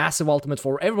regenerating massive ultimate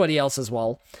for everybody else as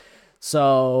well.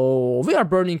 So we are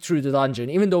burning through the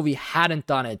dungeon, even though we hadn't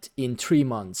done it in 3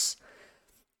 months.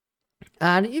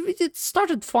 And it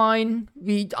started fine.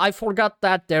 I forgot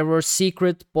that there were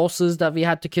secret bosses that we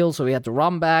had to kill, so we had to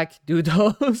run back, do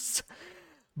those.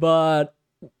 But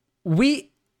we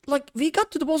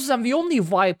got to the bosses and we only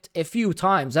wiped a few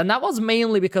times, and that was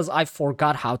mainly because I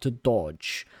forgot how to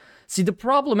dodge. See, the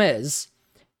problem is,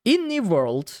 in New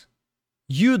World,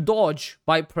 you dodge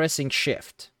by pressing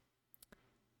shift.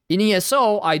 In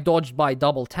ESO, I dodged by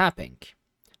double tapping.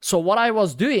 So what I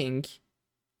was doing,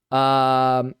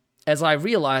 as I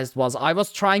realized, was I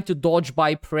was trying to dodge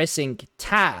by pressing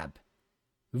tab,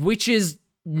 which is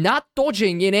not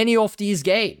dodging in any of these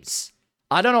games.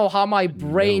 I don't know how my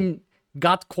brain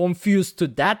got confused to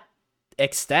that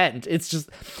extent. It's just,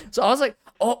 so I was like,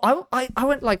 oh, I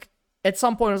went like, at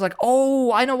some point I was like,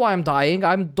 oh, I know why I'm dying.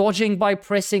 I'm dodging by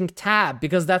pressing tab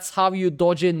because that's how you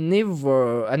dodge in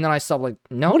Niver. And then I stopped like,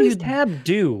 no. What does tab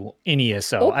do in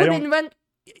ESO?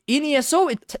 In ESO,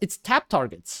 it's tab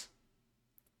targets.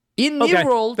 In New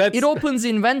World, it opens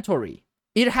inventory.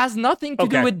 It has nothing to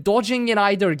do with dodging in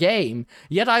either game.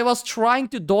 Yet I was trying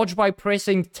to dodge by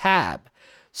pressing tab.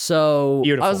 So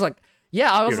Beautiful. I was like,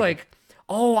 like,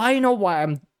 oh, I know why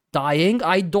I'm dying.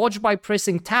 I dodge by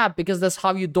pressing tab because that's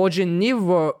how you dodge in New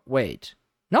World. Wait.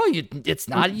 No, it's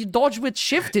not. You dodge with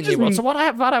shift in New World. So what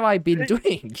have I been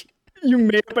doing? You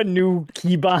made up a new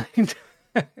keybind.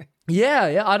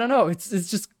 Yeah, I don't know. It's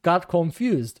just got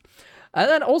confused. And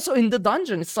then also in the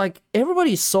dungeon, it's like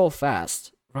everybody's so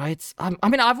fast, right? I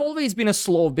mean, I've always been a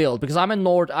slow build because I'm a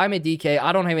Nord, I'm a DK.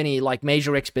 I don't have any like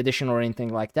major expedition or anything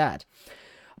like that.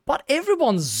 But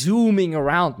everyone's zooming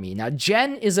around me. Now,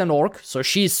 Jen is an orc, so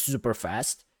she's super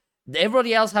fast.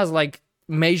 Everybody else has like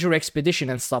major expedition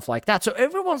and stuff like that. So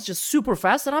everyone's just super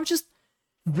fast and I'm just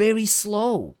very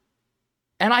slow.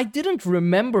 And I didn't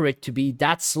remember it to be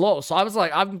that slow. So I was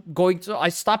like, I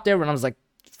stopped there and I was like,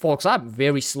 folks, I'm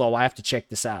very slow. I have to check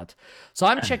this out. So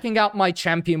I'm checking out my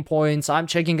champion points. I'm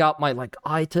checking out my like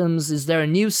items. Is there a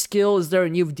new skill? Is there a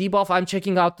new debuff? I'm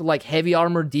checking out the like heavy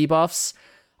armor debuffs.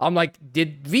 I'm like,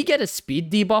 did we get a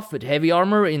speed debuff with heavy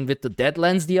armor with the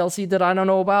Deadlands DLC that I don't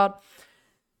know about?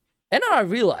 And then I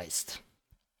realized,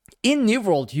 in New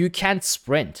World, you can't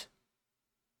sprint.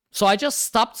 So I just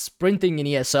stopped sprinting in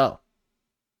ESO.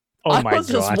 Oh my god. I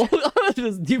was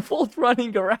just default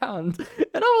running around. And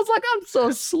I was like, I'm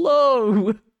so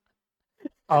slow.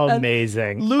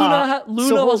 Amazing. And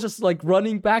Luna was just like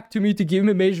running back to me to give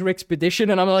me major expedition.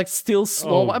 And I'm like, still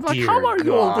slow. I'm like, how are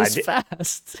you all this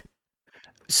fast?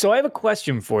 So I have a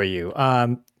question for you.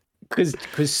 Because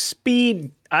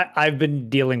speed, I've been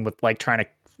dealing with like trying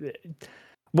to...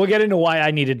 We'll get into why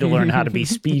I needed to learn how to be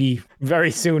speedy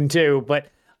very soon too. But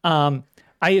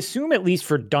I assume at least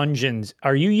for dungeons,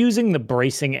 are you using the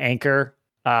bracing anchor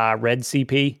red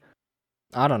CP?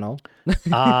 I don't know.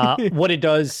 What it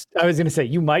does, I was going to say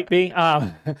you might be.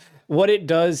 What it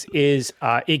does is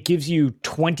it gives you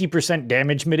 20%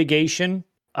 damage mitigation,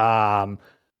 but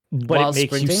while it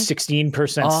makes sprinting? you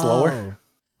 16% slower.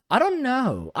 I don't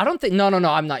know. I don't think. No.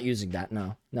 I'm not using that.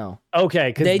 No. Okay,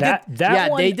 because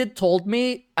they did told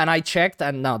me, and I checked,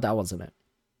 and no, that wasn't it.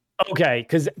 Okay,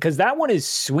 because that one is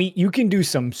sweet. You can do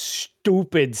some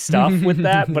stupid stuff with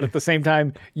that, but at the same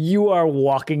time, you are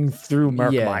walking through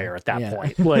Murkmire at that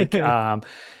point. Like,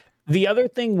 the other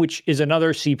thing, which is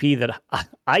another CP that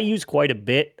I use quite a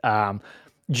bit,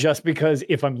 just because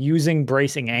if I'm using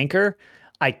bracing anchor,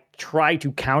 I try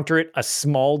to counter it a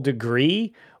small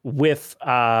degree with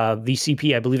the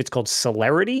CP. I believe it's called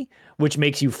Celerity, which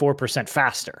makes you 4%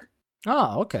 faster.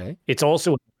 Oh, okay. It's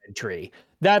also a tree.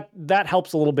 That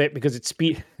helps a little bit because it's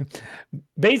speed.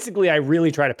 Basically, I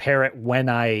really try to pair it when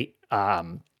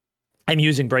I'm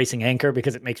using bracing anchor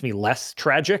because it makes me less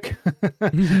tragic.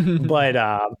 But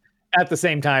at the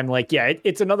same time, like, yeah,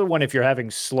 it's another one if you're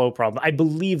having slow problem. I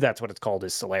believe that's what it's called,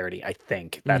 is Celerity. I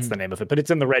think that's the name of it. But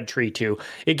it's in the red tree too.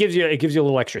 It gives you a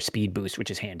little extra speed boost, which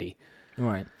is handy.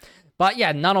 Right. But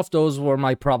yeah, none of those were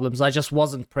my problems. I just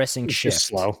wasn't pressing shift. Just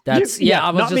slow. That's I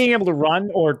was not being able to run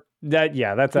or that.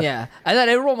 Yeah, that's a yeah. And then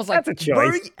everyone was like, that's a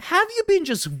choice. "Have you been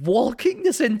just walking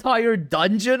this entire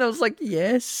dungeon?" I was like,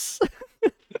 "Yes."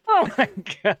 Oh my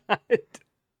god.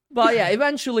 But yeah,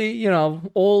 eventually,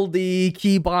 all the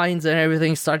keybinds and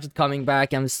everything started coming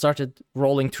back, and we started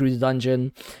rolling through the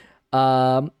dungeon.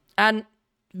 And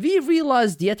we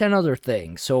realized yet another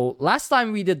thing. So last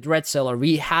time we did Red Cellar,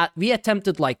 we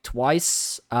attempted like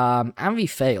twice, and we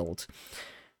failed.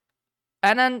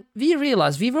 And then we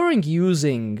realized we weren't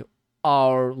using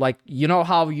our, like,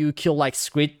 how you kill like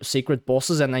secret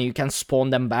bosses and then you can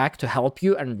spawn them back to help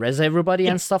you and res everybody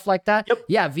and stuff like that. Yep.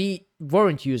 Yeah, we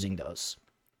weren't using those.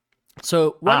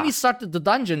 So when we started the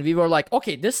dungeon, we were like,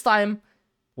 okay, this time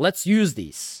let's use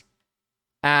these.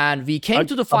 And we came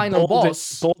to the final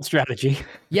boss. Bold strategy.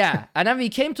 Yeah, and then we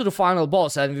came to the final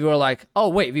boss, and we were like, oh,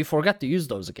 wait, we forgot to use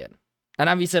those again. And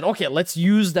then we said, okay, let's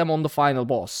use them on the final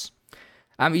boss.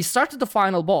 And we started the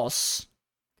final boss.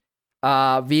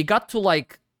 We got to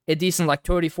like a decent like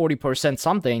 30-40%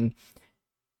 something.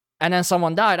 And then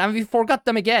someone died, and we forgot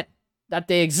them again, that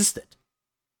they existed.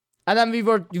 And then we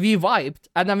wiped,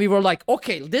 and then we were like,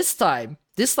 okay, this time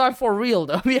for real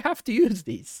though, we have to use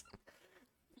these.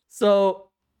 So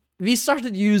we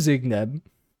started using them,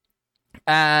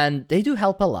 and they do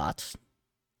help a lot.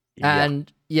 Yeah.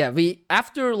 And yeah, we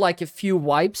after like a few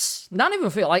wipes, not even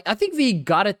feel like I think we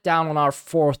got it down on our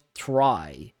 4th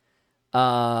try.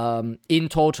 In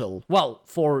total, well,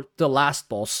 for the last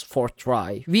boss, 4th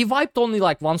try, we wiped only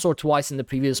like once or twice in the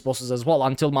previous bosses as well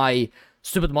until my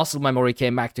stupid muscle memory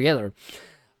came back together.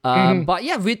 But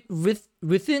yeah,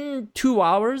 within 2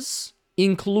 hours,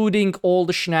 including all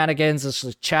the shenanigans,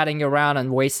 just chatting around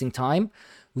and wasting time,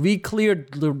 we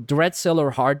cleared the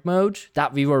Dreadseller hard mode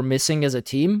that we were missing as a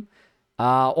team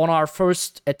on our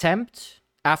first attempt.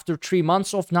 After 3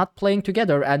 months of not playing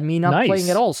together and me not playing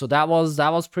at all. So that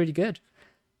was pretty good.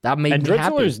 That made me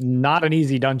happy. And is not an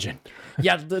easy dungeon.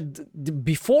 Yeah,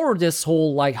 before this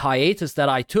whole like hiatus that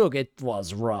I took, it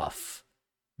was rough.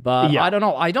 But yeah. I don't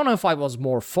know if I was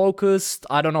more focused.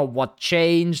 I don't know what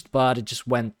changed, but it just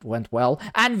went well.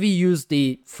 And we used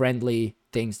the friendly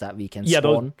things that we can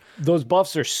spawn. Those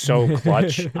buffs are so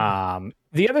clutch.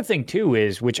 The other thing too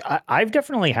is, which I've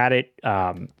definitely had it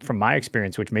from my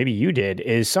experience, which maybe you did,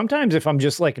 is sometimes if I'm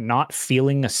just like not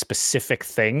feeling a specific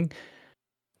thing,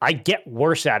 I get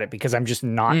worse at it because I'm just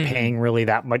not paying really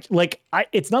that much. Like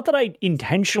it's not that I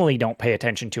intentionally don't pay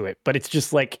attention to it, but it's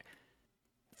just like,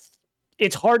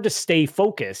 it's hard to stay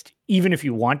focused, even if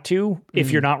you want to, if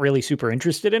you're not really super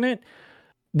interested in it.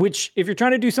 Which, if you're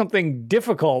trying to do something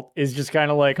difficult, is just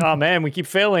kind of like, oh man, we keep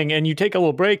failing, and you take a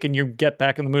little break and you get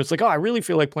back in the mood. It's like, oh, I really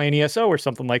feel like playing ESO or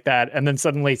something like that. And then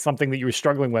suddenly something that you were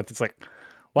struggling with, it's like,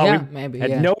 well, yeah, we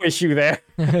had no issue there.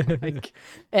 Like,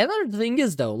 another thing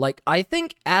is, though, like, I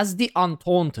think as the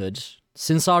Untaunted,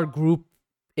 since our group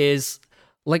is,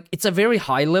 like, it's a very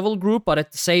high-level group, but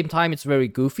at the same time, it's very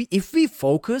goofy. If we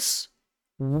focus,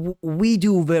 we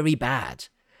do very bad.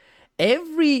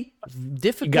 Every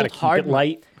difficult hard mode,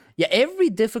 light. Yeah, every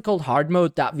difficult hard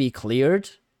mode that we cleared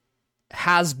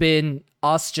has been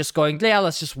us just going, yeah,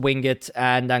 let's just wing it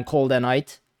and then call the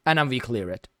night, and then we clear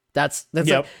it. That's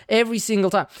like every single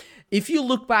time. If you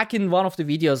look back in one of the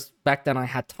videos, back then I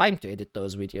had time to edit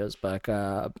those videos, but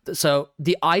so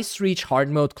the Ice Reach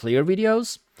hard mode clear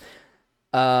videos,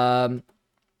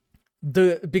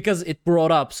 because it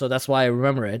brought up, so that's why I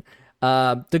remember it.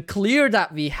 The clear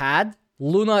that we had,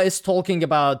 Luna is talking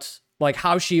about like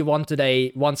how she wants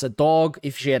a dog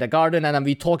if she had a garden, and then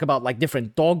we talk about like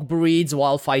different dog breeds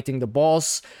while fighting the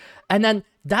boss. And then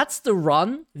that's the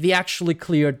run we actually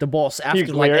cleared the boss after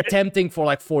like attempting for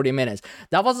like 40 minutes.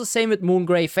 That was the same with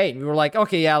Moongrave Fane. We were like,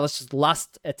 okay, yeah, let's just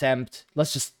last attempt.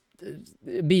 Let's just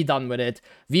be done with it.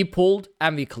 We pulled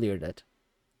and we cleared it.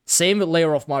 Same with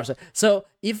Lair of Mars. So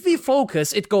if we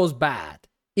focus, it goes bad.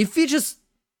 If we just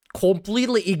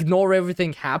completely ignore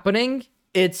everything happening,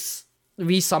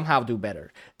 we somehow do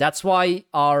better. That's why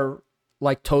our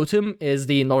like totem is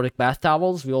the Nordic bath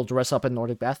towels. We all dress up in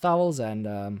Nordic bath towels,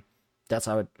 and that's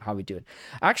how we do it.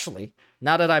 Actually,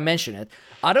 now that I mention it,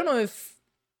 I don't know if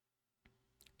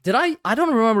I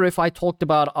don't remember if I talked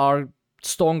about our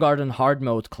Stone Garden hard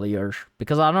mode clear,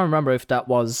 because I don't remember if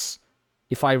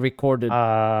I recorded.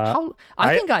 I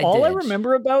think I did. All I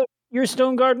remember about your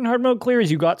Stone Garden hard mode clear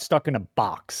is you got stuck in a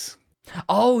box.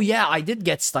 Oh, yeah, I did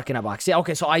get stuck in a box. Yeah,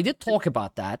 okay, so I did talk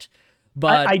about that,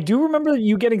 but... I do remember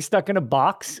you getting stuck in a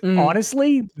box.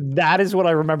 Honestly, that is what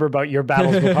I remember about your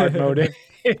battles with hard mode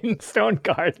in Stone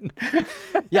Garden.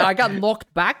 Yeah, I got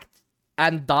knocked back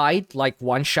and died, like,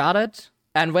 one-shotted,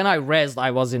 and when I rezzed,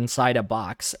 I was inside a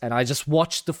box, and I just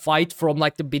watched the fight from,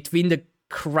 like, between the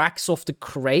cracks of the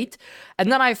crate,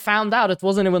 and then I found out it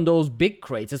wasn't even those big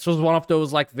crates. It was one of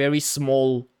those like very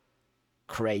small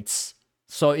crates.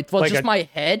 So it was like just my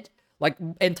head, like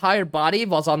entire body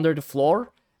was under the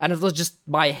floor, and it was just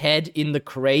my head in the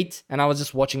crate, and I was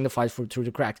just watching the fight through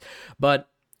the cracks. But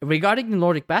regarding the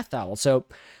Nordic bath towel, so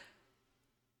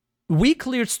we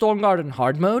cleared Stone Garden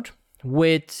hard mode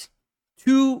with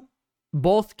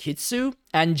both Kitsu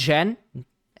and Jen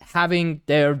having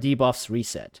their debuffs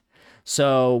reset.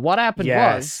 So what happened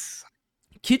was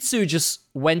Kitsu just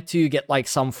went to get like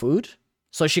some food.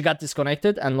 So she got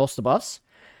disconnected and lost the buffs.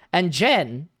 And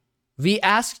Jen, we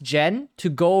asked Jen to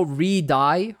go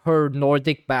re-dye her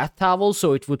Nordic bath towel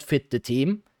so it would fit the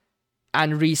team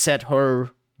and reset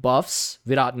her buffs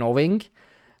without knowing.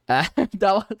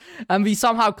 And, and we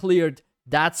somehow cleared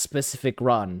that specific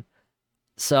run.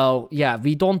 So yeah,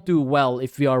 we don't do well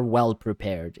if we are well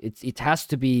prepared. It has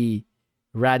to be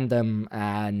random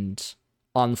and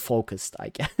unfocused, I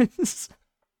guess.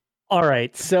 All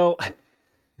right, so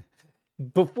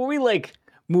before we like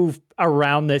move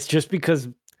around this, just because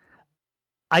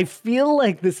I feel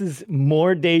like this is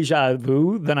more deja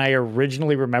vu than I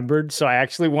originally remembered, so I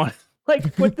actually want to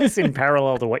like put this in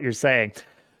parallel to what you're saying.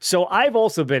 So I've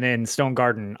also been in Stone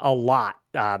Garden a lot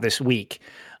this week.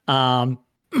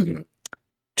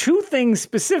 Two things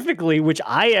specifically, which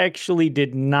I actually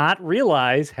did not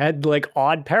realize had like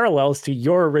odd parallels to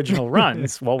your original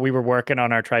runs while we were working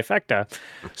on our trifecta.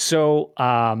 So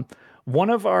one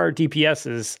of our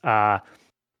DPSs,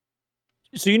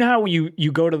 so you know how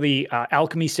you go to the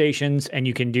alchemy stations and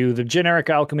you can do the generic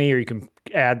alchemy, or you can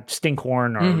add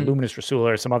Stinkhorn or Luminous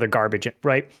Rasula or some other garbage,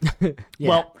 right? Yeah.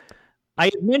 Well, I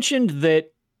had mentioned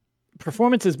that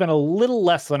performance has been a little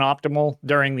less than optimal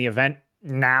during the event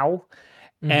now.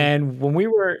 And when we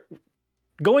were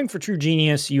going for True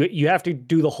Genius, you have to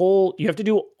do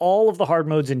all of the hard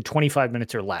modes in 25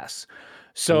 minutes or less.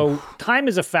 So time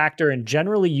is a factor, and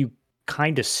generally you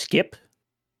kind of skip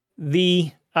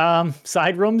the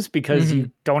side rooms because you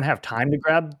don't have time to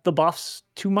grab the buffs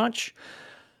too much.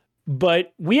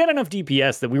 But we had enough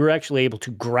DPS that we were actually able to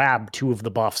grab 2 of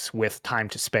the buffs with time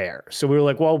to spare. So we were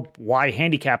like, well, why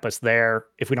handicap us there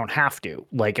if we don't have to?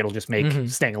 Like, it'll just make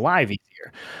staying alive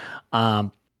easier.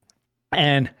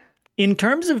 And in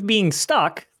terms of being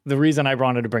stuck, the reason I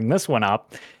wanted to bring this one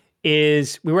up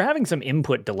is we were having some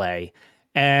input delay,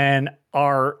 and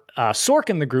our Sork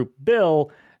in the group,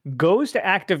 Bill, goes to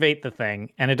activate the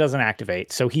thing and it doesn't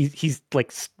activate. So he's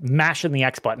like mashing the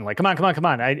X button, like, come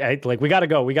on. I like, we gotta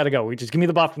go. We just give me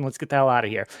the buff and let's get the hell out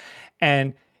of here.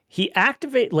 And he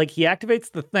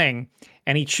activates the thing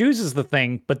and he chooses the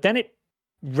thing, but then it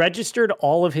registered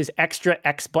all of his extra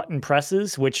X button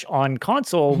presses, which on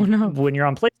console, when you're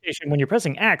on PlayStation, when you're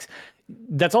pressing X,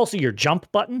 that's also your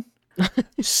jump button.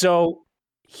 So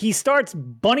he starts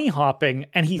bunny hopping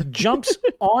and he jumps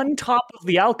on top of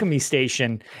the alchemy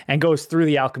station and goes through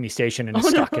the alchemy station and is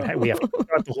stuck. And we have to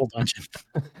start the whole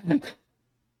dungeon.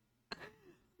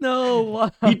 No,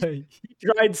 why? He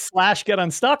tried slash get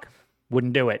unstuck,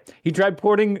 wouldn't do it. He tried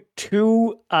porting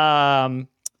out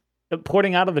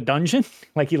of the dungeon,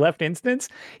 like he left instance.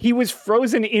 He was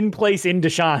frozen in place in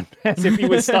Deshaan as if he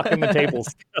was stuck in the table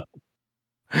still.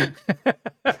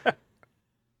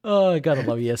 Oh, I gotta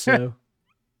love ESO.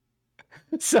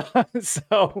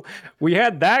 So we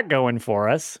had that going for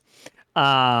us.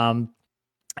 And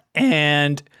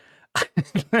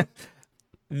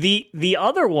the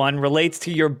other one relates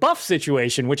to your buff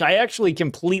situation, which I actually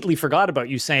completely forgot about,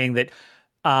 you saying that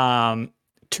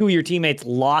 2 of your teammates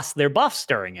lost their buffs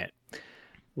during it.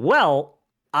 Well,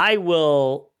 I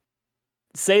will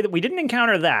say that we didn't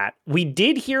encounter that. We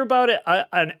did hear about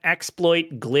an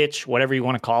exploit, glitch, whatever you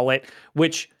want to call it,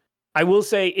 which I will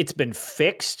say it's been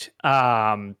fixed,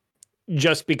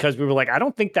 just because we were like, I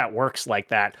don't think that works like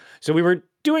that. So we were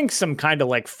doing some kind of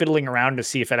like fiddling around to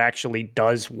see if it actually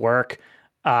does work,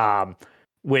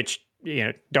 which, you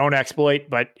know, don't exploit,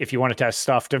 but if you want to test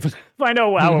stuff to find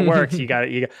out how it works, you got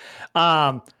it.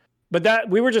 But that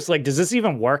we were just like, does this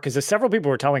even work? Because several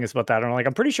people were telling us about that. And I'm like,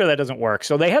 I'm pretty sure that doesn't work.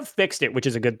 So they have fixed it, which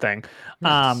is a good thing.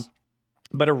 Nice.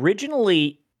 But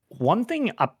originally, one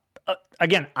thing,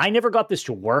 again, I never got this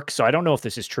to work. So I don't know if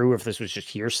this is true or if this was just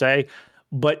hearsay.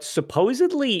 But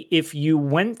supposedly, if you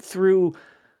went through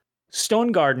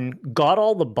Stone Garden, got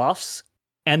all the buffs,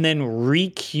 and then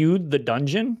re-queued the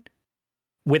dungeon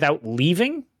without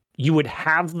leaving, you would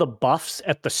have the buffs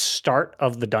at the start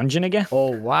of the dungeon again.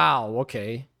 Oh, wow.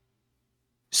 Okay.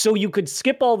 So you could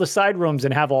skip all the side rooms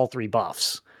and have all 3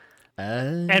 buffs.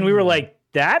 And we were like,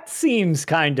 that seems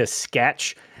kind of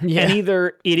sketch. Yeah. And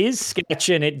either it is sketch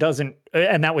and it doesn't,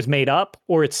 and that was made up,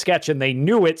 or it's sketch and they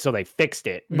knew it, so they fixed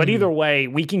it. But either way,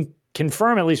 we can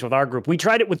confirm, at least with our group, we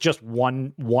tried it with just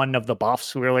one of the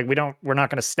buffs. We were like, we're not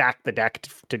going to stack the deck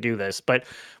to do this. But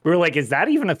we were like, is that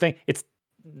even a thing? It's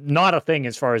not a thing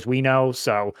as far as we know.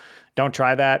 So don't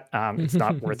try that. It's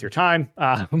not worth your time.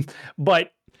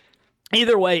 But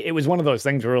either way, it was one of those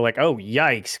things where we were like, oh,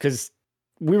 yikes. Because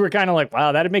we were kind of like,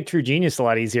 wow, that'd make True Genius a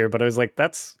lot easier. But I was like,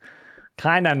 that's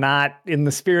kind of not in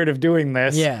the spirit of doing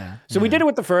this. Yeah. So we did it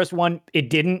with the first one. It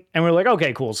didn't. And we're like,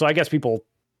 okay, cool. So I guess people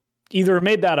either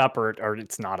made that up or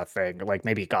it's not a thing. Like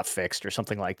maybe it got fixed or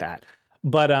something like that.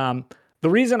 But the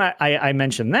reason I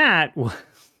mentioned that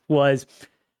was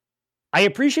I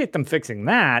appreciate them fixing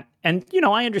that. And, you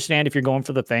know, I understand if you're going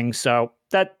for the thing. So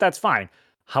that's fine.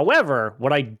 However,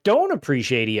 what I don't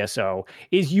appreciate, ESO,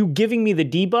 is you giving me the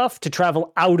debuff to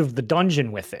travel out of the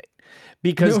dungeon with it.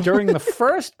 Because during the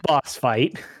first boss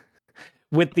fight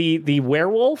with the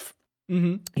werewolf,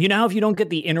 you know, if you don't get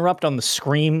the interrupt on the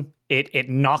scream, it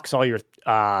knocks all your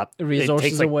resources it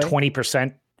takes like away.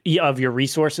 20% of your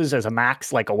resources as a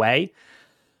max, like, away.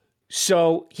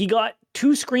 So he got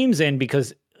 2 screams in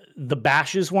because the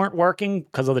bashes weren't working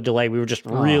because of the delay. We were just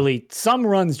really, some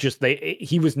runs just,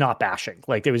 he was not bashing.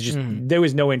 Like, there was just, there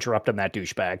was no interrupt on that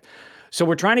douchebag. So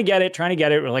we're trying to get it.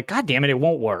 We're like, God damn it, it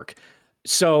won't work.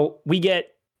 So we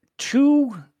get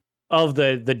 2 of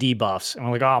the debuffs, and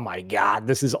we're like, oh my God,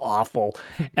 this is awful.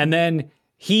 And then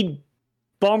he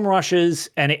bum rushes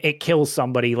and it kills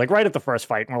somebody, like, right at the first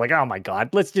fight. And we're like, oh my God,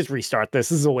 let's just restart this.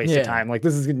 This is a waste of time. Like,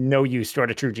 this is no use toward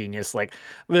a true genius. Like,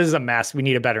 this is a mess. We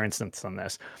need a better instance than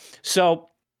this. So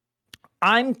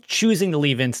I'm choosing to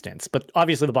leave instance, but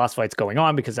obviously the boss fight's going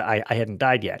on because I hadn't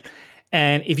died yet.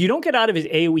 And if you don't get out of his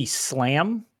AoE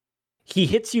slam, he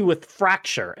hits you with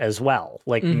fracture as well.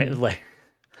 Like,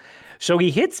 so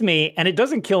he hits me, and it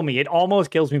doesn't kill me. It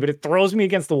almost kills me, but it throws me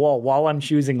against the wall while I'm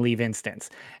choosing leave instance,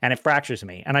 and it fractures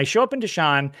me. And I show up into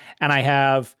Shan, and I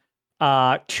have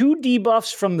 2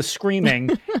 debuffs from the screaming,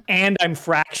 and I'm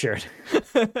fractured.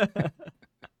 And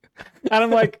I'm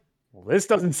like, well, this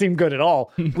doesn't seem good at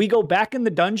all. We go back in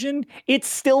the dungeon. It's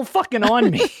still fucking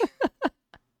on me.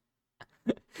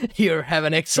 You're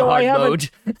having extra hard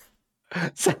mode.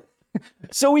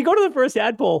 So we go to the first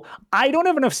ad pull. I don't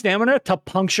have enough stamina to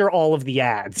puncture all of the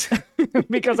ads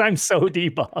because I'm so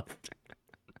debuffed.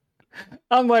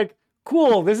 I'm like,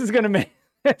 cool, this is gonna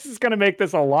make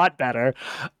this a lot better.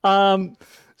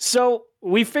 So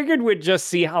we figured we'd just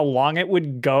see how long it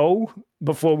would go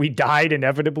before we died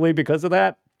inevitably because of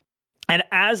that. And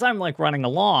as I'm like running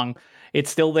along,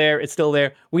 it's still there.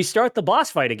 We start the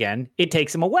boss fight again. It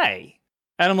takes him away.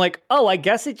 And I'm like, oh, I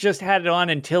guess it just had it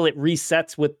on until it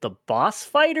resets with the boss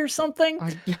fight or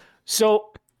something.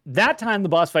 So that time the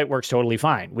boss fight works totally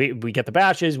fine. We get the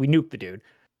bashes, we nuke the dude.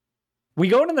 We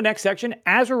go into the next section.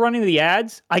 As we're running the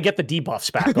ads, I get the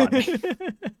debuffs back on me.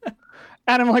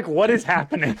 And I'm like, what is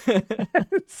happening?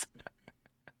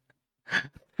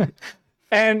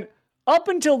 And up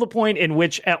until the point in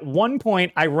which at one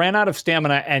point I ran out of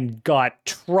stamina and got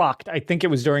trucked. I think it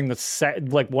was during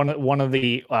the one of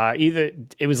the either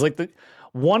it was like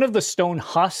one of the stone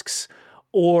husks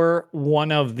or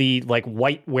one of the like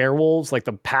white werewolves, like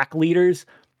the pack leaders.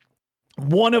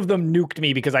 One of them nuked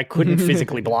me because I couldn't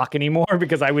physically block anymore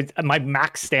because my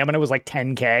max stamina was like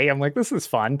 10k. I'm like, this is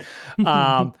fun.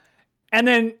 And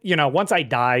then, you know, once I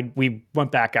died, we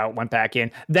went back out, went back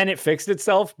in. Then it fixed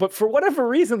itself. But for whatever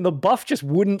reason, the buff just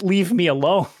wouldn't leave me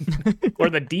alone, or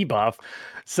the debuff.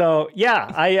 So, yeah,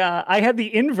 I had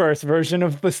the inverse version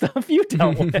of the stuff you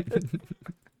dealt with.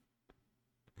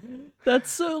 That's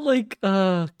so like,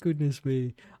 goodness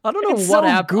me. I don't know what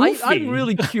happened. I'm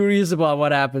really curious about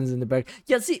what happens in the back.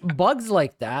 Yeah, see, bugs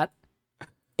like that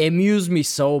amuse me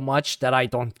so much that I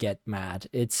don't get mad.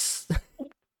 It's...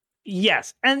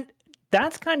 Yes, and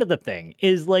that's kind of the thing,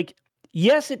 is like,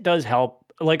 yes, it does help.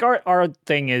 Like, our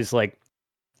thing is like,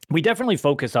 we definitely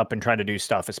focus up and try to do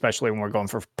stuff, especially when we're going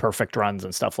for perfect runs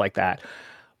and stuff like that.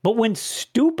 But when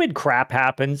stupid crap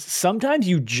happens, sometimes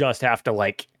you just have to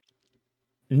like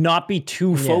not be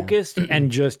too focused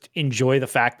and just enjoy the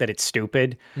fact that it's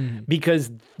stupid, because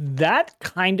that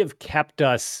kind of kept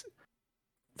us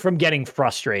from getting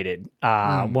frustrated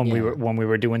when we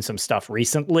were doing some stuff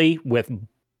recently with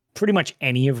pretty much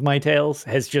any of my tales.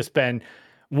 Has just been,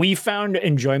 we found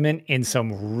enjoyment in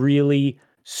some really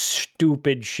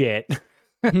stupid shit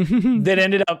that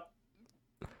ended up,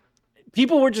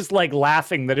 people were just like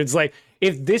laughing that it's like,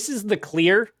 if this is the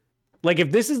clear, like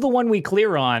if this is the one we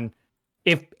clear on,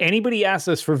 if anybody asks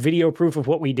us for video proof of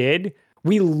what we did,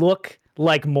 we look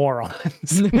like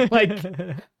morons. Like,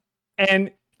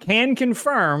 and can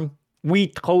confirm we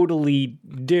totally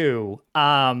do.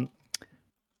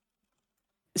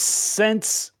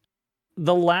 Since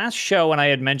the last show, and I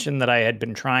had mentioned that I had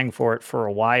been trying for it for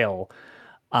a while,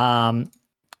 I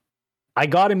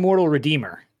got Immortal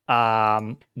Redeemer,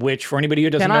 which for anybody who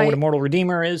doesn't know what Immortal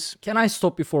Redeemer is... Can I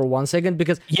stop you for 1 second?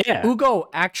 Because Ugo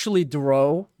actually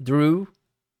drew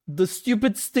the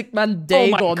stupid Stickman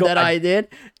Dagon that I did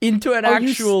into an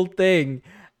actual thing.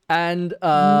 And...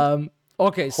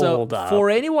 okay, so for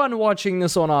anyone watching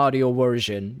this on audio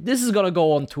version, this is gonna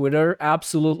go on Twitter,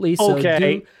 absolutely. So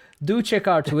do check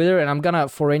our Twitter, and I'm gonna,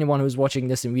 for anyone who's watching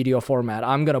this in video format,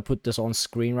 I'm gonna put this on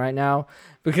screen right now,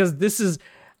 because this is,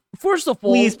 First of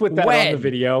all, Please put that on the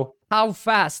video. How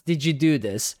fast did you do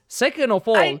this? Second of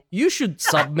all, you should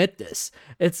submit this.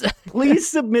 Please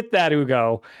submit that,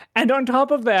 Ugo. And on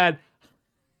top of that,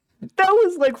 that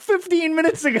was like 15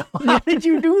 minutes ago. How did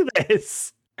you do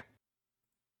this?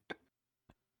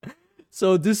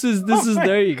 So this is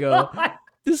there you go. God.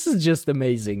 This is just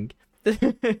amazing. This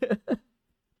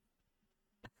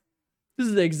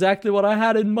is exactly what I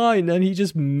had in mind, and he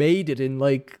just made it in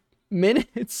like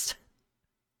minutes.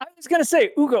 I was gonna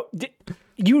say, Ugo,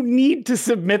 you need to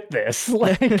submit this.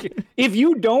 Like, if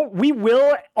you don't, we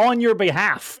will on your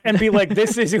behalf and be like,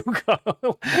 "This is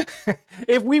Ugo."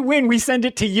 If we win, we send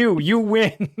it to you. You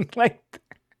win. Like,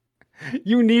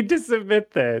 you need to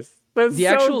submit this. That's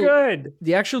so good.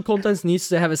 The actual content needs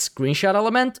to have a screenshot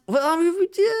element. Well, I mean,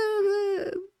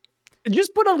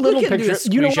 just put a little picture.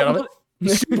 You know what?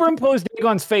 Superimpose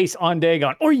Dagon's face on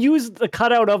Dagon, or use the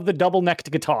cutout of the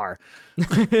double-necked guitar.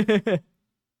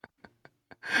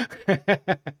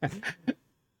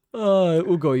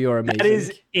 Ugo, you're amazing. That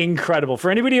is incredible.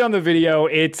 For anybody on the video,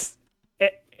 it's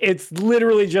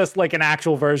literally just like an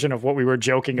actual version of what we were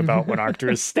joking about when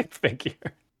Arcturus stick figure.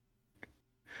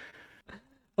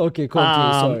 Okay,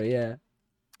 continue. Sorry, yeah.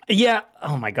 Yeah.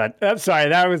 Oh my God. I'm sorry.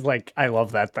 That was like, I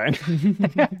love that thing.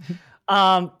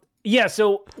 Yeah.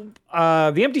 So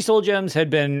the Empty Soul Gems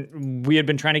we had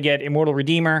been trying to get Immortal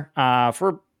Redeemer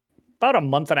for about a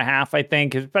month and a half, I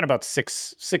think. It's been about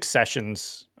six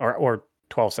sessions or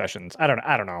 12 sessions. I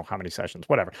don't know how many sessions,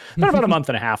 whatever. Been about a month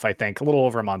and a half, I think, a little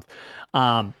over a month.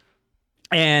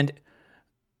 And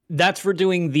that's for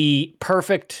doing the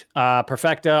perfecta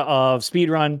of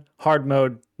speedrun, hard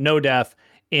mode, no death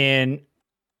in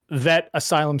Vet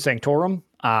Asylum Sanctorum,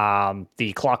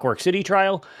 the Clockwork City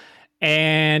trial.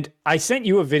 And I sent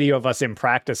you a video of us in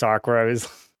practice arc where I was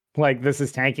like, this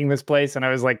is tanking this place. And I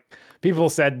was like, people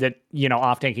said that,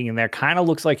 off tanking in there kind of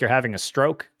looks like you're having a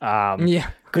stroke.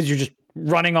 Yeah. Because you're just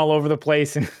running all over the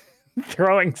place and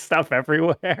throwing stuff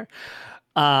everywhere.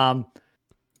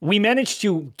 We managed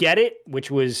to get it, which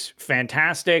was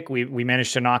fantastic. We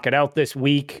managed to knock it out this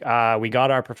week. We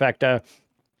got our perfecta.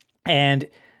 And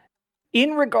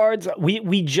in regards, we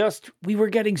were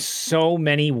getting so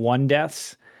many one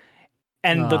deaths.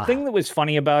 And the thing that was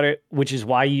funny about it, which is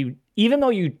why even though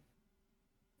you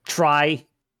try,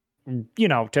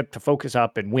 to focus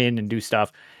up and win and do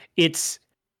stuff,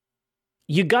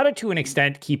 you got to an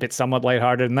extent keep it somewhat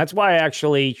lighthearted. And that's why I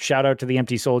actually shout out to the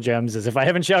Empty Soul Gems, as if I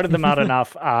haven't shouted them out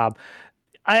enough.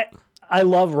 I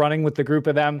love running with the group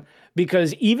of them,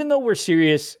 because even though we're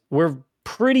serious, we're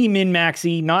pretty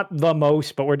min-maxy, not the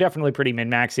most, but we're definitely pretty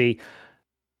min-maxy.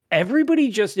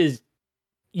 Everybody just is,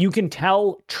 you can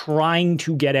tell, trying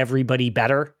to get everybody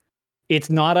better. It's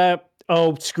not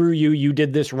oh, screw you, you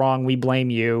did this wrong, we blame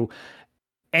you.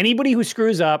 Anybody who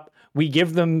screws up, we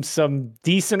give them some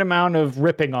decent amount of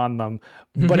ripping on them,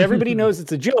 but everybody knows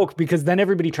it's a joke, because then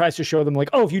everybody tries to show them like,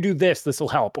 oh, if you do this, this will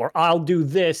help, or I'll do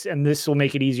this and this will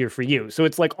make it easier for you. So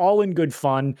it's like all in good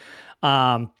fun,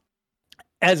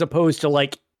 as opposed to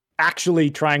like actually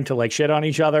trying to like shit on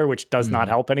each other, which does not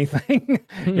help anything.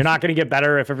 You're not going to get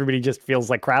better if everybody just feels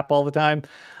like crap all the time.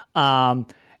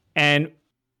 And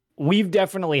we've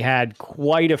definitely had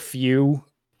quite a few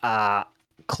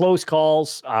close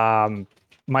calls,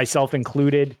 myself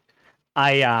included.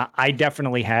 I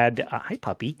definitely had hi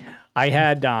puppy. I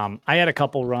had a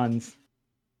couple runs.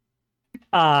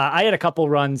 I had a couple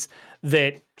runs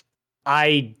that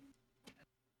I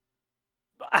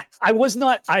was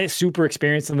not super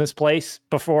experienced in this place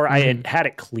before. I had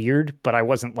it cleared, but I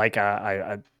wasn't like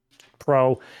a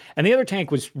pro. And the other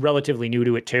tank was relatively new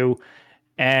to it too.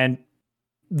 And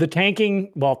the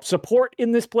tanking, support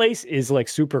in this place is like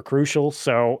super crucial.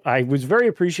 So I was very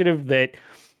appreciative that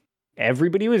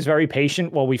everybody was very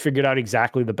patient while we figured out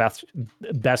exactly the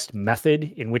best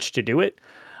method in which to do it.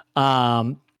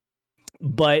 But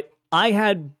I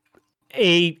had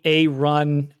a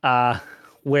run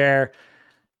where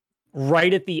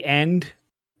right at the end,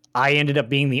 I ended up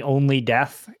being the only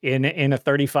death in a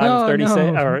 35 of 36.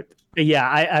 No.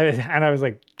 I was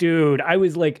like, dude, it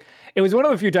was one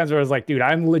of the few times where I was like, dude,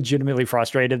 I'm legitimately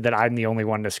frustrated that I'm the only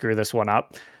one to screw this one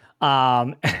up.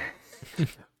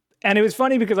 And it was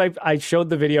funny because I showed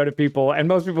the video to people, and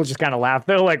most people just kind of laughed.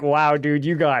 They're like, wow, dude,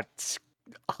 you got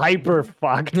hyper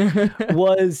fucked.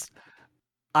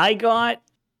 I got,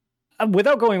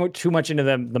 without going too much into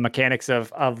the mechanics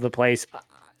of the place,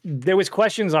 there was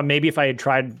questions on maybe if I had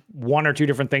tried one or two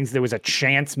different things, there was a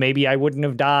chance maybe I wouldn't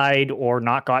have died or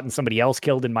not gotten somebody else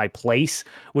killed in my place,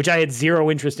 which I had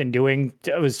zero interest in doing.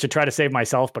 It was to try to save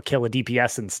myself, but kill a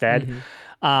DPS instead.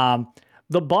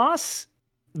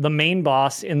 The main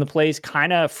boss in the place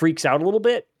kind of freaks out a little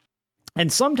bit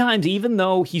And sometimes, even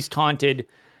though he's taunted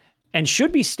and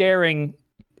should be staring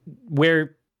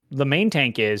where the main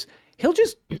tank is, he'll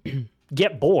just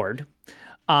get bored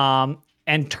and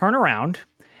turn around,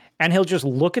 and he'll just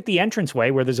look at the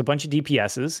entranceway where there's a bunch of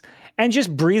DPSs and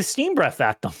just breathe steam breath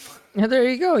at them. Yeah, there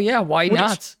you go. Yeah, why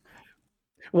not?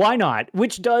 Why not?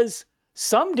 Which does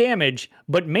some damage,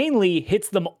 but mainly hits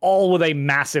them all with a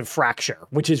massive fracture,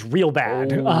 which is real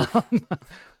bad.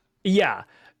 Yeah.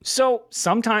 So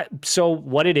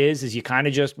what it is you kind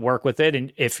of just work with it,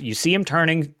 and if you see him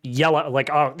turning, yell at, like,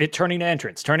 oh, it turning to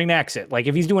entrance, turning to exit, like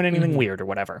if he's doing anything weird or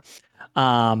whatever.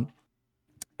 And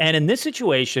in this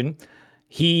situation,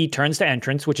 he turns to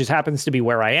entrance, which happens to be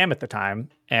where I am at the time,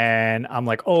 and I'm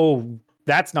like, oh,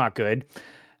 that's not good.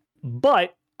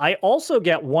 But I also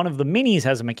get one of the minis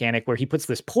has a mechanic where he puts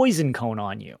this poison cone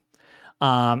on you.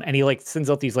 And he like sends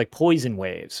out these like poison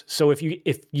waves. So if you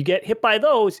get hit by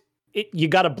those, you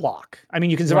got to block. I mean,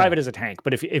 you can survive it as a tank,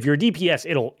 but if you're a DPS,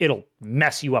 it'll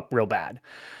mess you up real bad.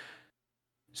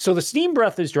 So the steam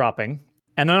breath is dropping,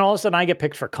 and then all of a sudden I get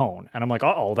picked for cone, and I'm like,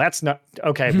 oh, that's not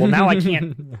okay. Well, now I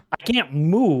can't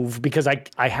move because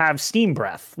I have steam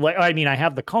breath. Like, I mean, I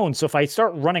have the cone. So if I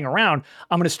start running around,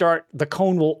 the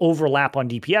cone will overlap on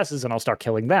DPSs, and I'll start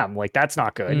killing them. Like, that's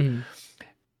not good.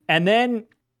 And then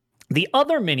the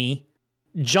other mini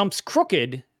jumps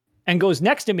crooked and goes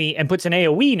next to me and puts an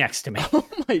AoE next to me. Oh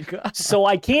my God. So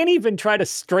I can't even try to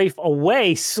strafe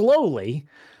away slowly.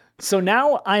 So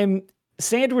now I'm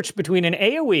sandwiched between an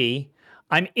AoE,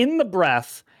 I'm in the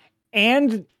breath,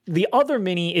 and the other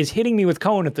mini is hitting me with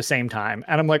cone at the same time.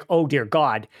 And I'm like, oh dear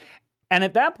God. And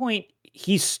at that point,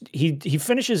 he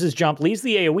finishes his jump, leaves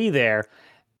the AoE there,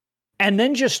 and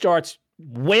then just starts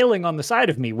wailing on the side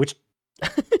of me, which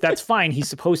that's fine. He's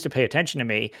supposed to pay attention to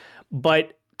me.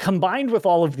 But combined with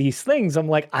all of these things, I'm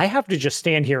like, I have to just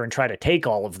stand here and try to take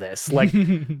all of this, like,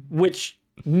 which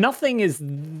nothing is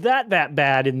that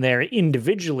bad in there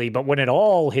individually, but when it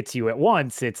all hits you at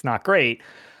once, it's not great.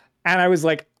 And I was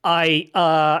like,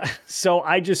 so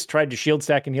I just tried to shield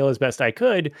stack and heal as best I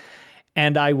could.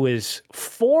 And I was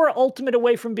 4 ultimate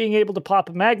away from being able to pop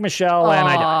a magma shell, and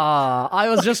I died. I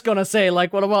was just gonna say,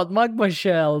 like, what about magma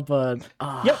shell? But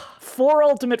yep, 4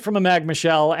 ultimate from a magma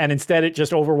shell, and instead it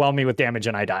just overwhelmed me with damage,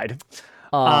 and I died.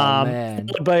 Man.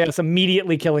 But us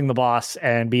immediately killing the boss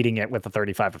and beating it with a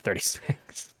 35 of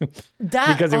 36.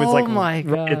 Because it was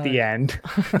right at the end.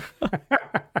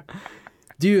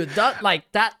 Dude,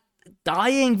 that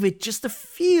dying with just a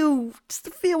few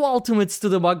ultimates to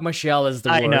the magma shell is the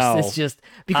worst. I know. It's just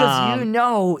because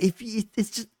if it's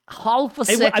just half a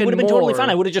second I would have been more. totally fine.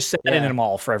 I would have just set in them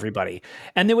all for everybody.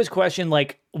 And there was question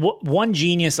like one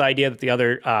genius idea that the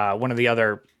other one of the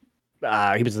other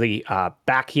he was the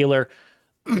back healer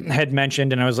had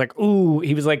mentioned, and I was like, ooh,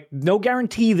 he was like, no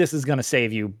guarantee this is going to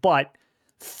save you, but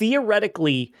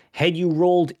theoretically, had you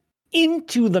rolled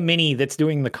into the mini that's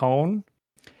doing the cone,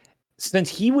 since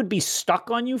he would be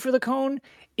stuck on you for the cone,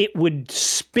 it would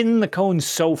spin the cone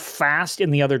so fast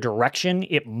in the other direction,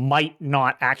 it might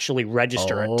not actually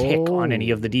register a tick on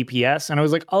any of the DPS. And I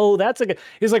was like, oh, that's a good...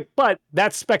 He's like, but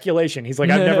that's speculation. He's like,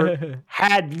 I've never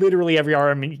had literally every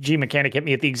RNG mechanic hit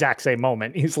me at the exact same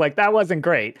moment. He's like, that wasn't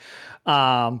great.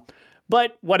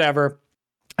 But whatever.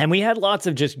 And we had lots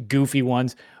of just goofy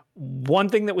ones. One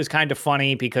thing that was kind of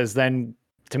funny, because then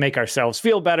to make ourselves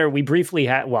feel better, we briefly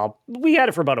had, we had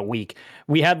it for about a week.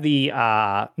 We had the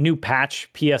new patch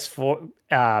PS4,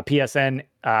 PSN,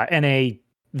 NA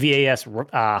VAS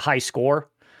high score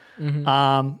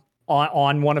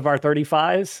on one of our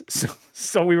 35s.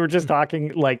 So we were just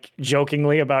talking like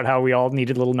jokingly about how we all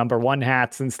needed little number 1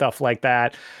 hats and stuff like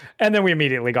that. And then we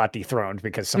immediately got dethroned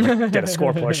because someone did a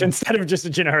score push instead of just a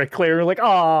generic clear. We're like,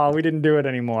 oh, we didn't do it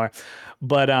anymore.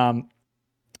 But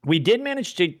we did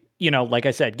manage to, like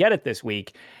I said, get it this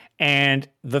week. And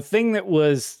the thing that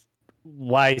was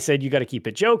why I said you got to keep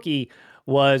it jokey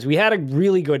was we had a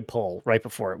really good pull right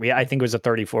before it. I think it was a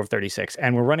 34 of 36.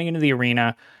 And we're running into the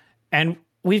arena, and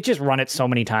we've just run it so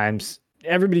many times.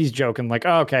 Everybody's joking like,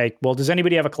 oh, okay, well, does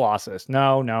anybody have a Colossus?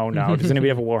 No. Does anybody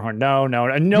have a Warhorn? No.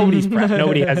 Nobody's prepped.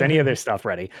 Nobody has any of their stuff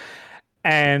ready.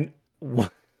 And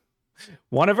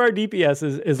one of our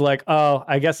DPSs is like, oh,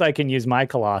 I guess I can use my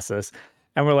Colossus.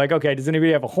 And we're like, okay, does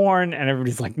anybody have a horn? And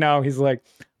everybody's like, no. He's like,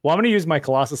 well, I'm going to use my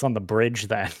Colossus on the bridge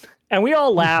then. And we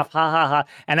all laugh, ha, ha, ha.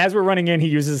 And as we're running in, he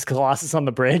uses his Colossus on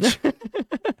the bridge.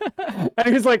 And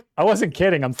he's like, I wasn't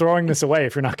kidding. I'm throwing this away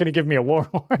if you're not going to give me a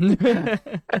Warhorn.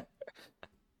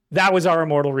 That was our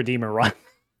Immortal Redeemer run.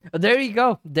 There you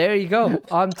go.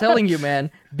 I'm telling you, man,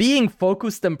 being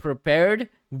focused and prepared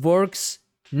works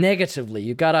negatively.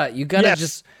 You gotta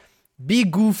just be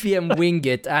goofy and wing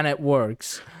it, and it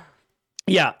works.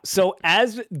 Yeah. So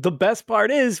as the best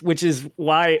part is, which is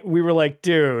why we were like,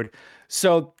 dude.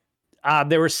 So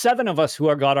there were 7 of us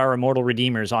who got our Immortal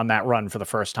Redeemers on that run for the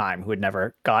first time, who had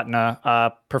never gotten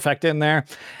a perfect in there.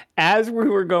 As we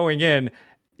were going in,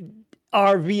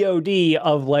 our VOD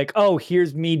of like, oh,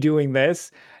 here's me doing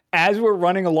this. As we're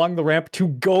running along the ramp to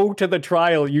go to the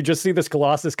trial, you just see this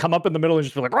Colossus come up in the middle and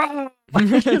just be like,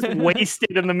 just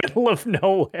wasted in the middle of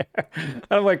nowhere. And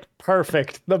I'm like,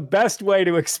 perfect. The best way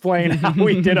to explain how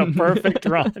we did a perfect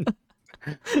run.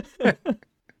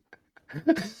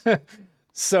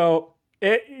 So,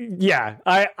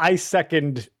 I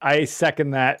second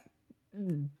that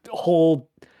whole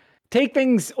take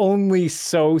things only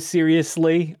so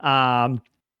seriously.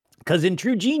 Because in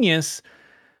True Genius,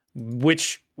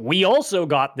 which we also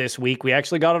got this week, we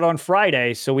actually got it on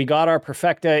Friday. So we got our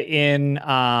Perfecta in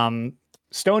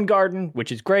Stone Garden,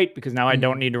 which is great because now I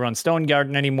don't need to run Stone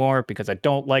Garden anymore because I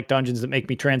don't like dungeons that make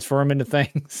me transform into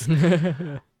things.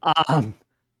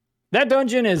 That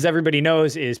dungeon, as everybody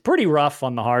knows, is pretty rough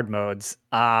on the hard modes.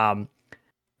 And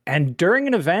during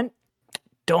an event,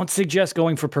 don't suggest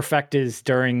going for Perfectas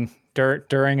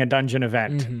during a dungeon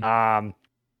event. I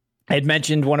had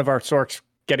mentioned one of our Sorks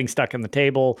getting stuck in the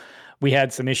table. We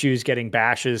had some issues getting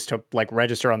bashes to like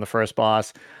register on the first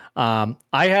boss. I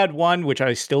had one, which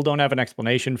I still don't have an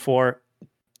explanation for.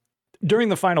 During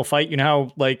the final fight, you know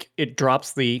how like it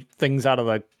drops the things out of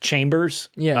the chambers?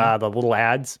 Yeah. The little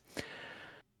ads.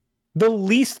 The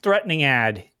least threatening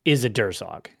ad is a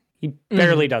Durzog. He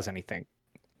barely does anything.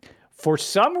 For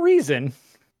some reason,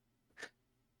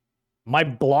 my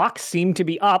blocks seemed to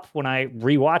be up when I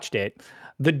rewatched it.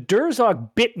 The Durzog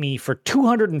bit me for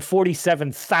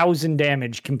 247,000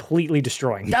 damage, completely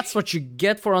destroying me. That's what you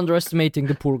get for underestimating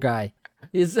the poor guy.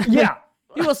 Yeah.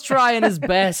 He was trying his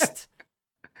best.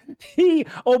 He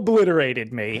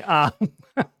obliterated me.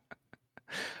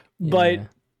 But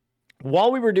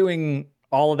while we were doing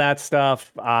all of that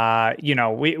stuff,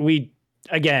 we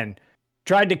again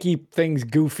tried to keep things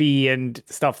goofy and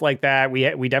stuff like that.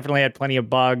 We definitely had plenty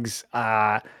of bugs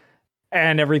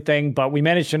and everything, but we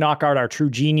managed to knock out our True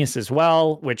Genius as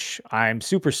well, which I'm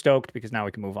super stoked because now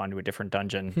we can move on to a different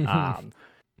dungeon.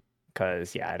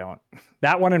 Because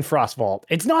that one in Frostvault,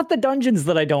 it's not the dungeons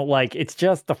that I don't like, it's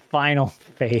just the final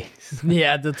phase.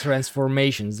 Yeah, the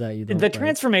transformations that you don't The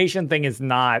transformation thing is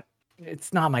not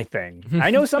my thing.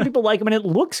 I know some people like them and it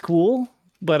looks cool,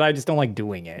 but I just don't like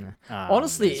doing it.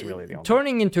 Honestly, really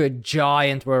turning into a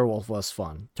giant werewolf was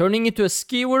fun. Turning into a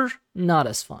skewer, not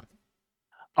as fun.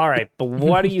 All right, but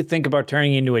what do you think about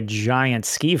turning into a giant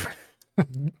skeever? I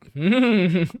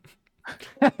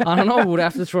don't know, would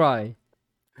have to try.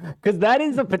 Because that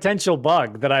is a potential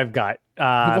bug that I've got.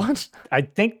 What? I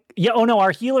think,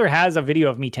 our healer has a video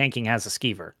of me tanking as a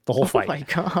skeever the whole fight. Oh my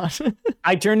god.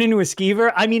 I turned into a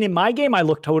skeever. I mean, in my game, I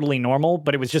looked totally normal,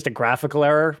 but it was just a graphical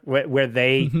error where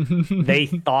they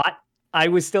thought I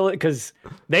was still, because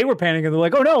they were panicking. They're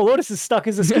like, oh no, Lotus is stuck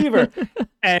as a skeever.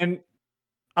 And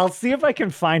I'll see if I can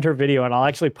find her video and I'll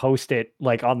actually post it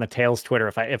like on the Tails Twitter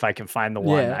if I can find the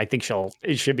one. Yeah. I think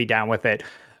it should be down with it.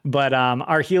 But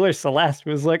our healer Celeste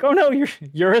was like, "Oh no,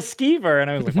 you're a skeever," and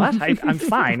I was like, "What? I'm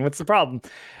fine. What's the problem?"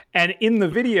 And in the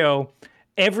video,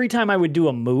 every time I would do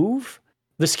a move,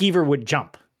 the skeever would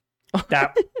jump.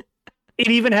 That it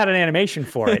even had an animation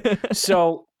for it.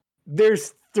 So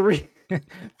there's three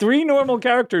normal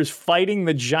characters fighting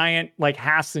the giant like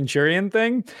half centurion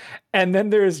thing, and then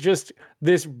there's just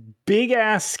this big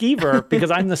ass skeever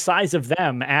because I'm the size of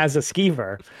them as a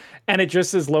skeever. And it just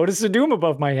says Lotus of Doom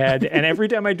above my head. And every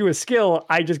time I do a skill,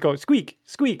 I just go squeak,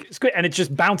 squeak, squeak. And it's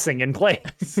just bouncing in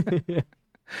place.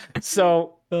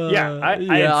 So,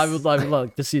 I would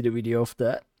like to see the video of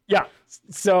that. Yeah.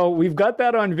 So we've got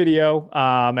that on video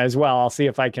as well. I'll see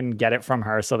if I can get it from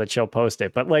her so that she'll post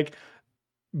it. But like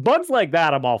bugs like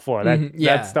that, I'm all for.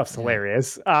 That stuff's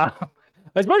hilarious.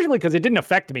 Especially because it didn't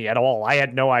affect me at all. I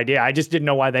had no idea. I just didn't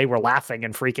know why they were laughing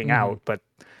and freaking out. But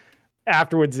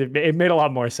afterwards, it made a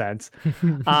lot more sense.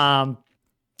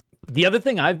 The other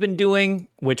thing I've been doing,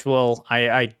 which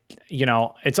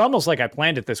it's almost like I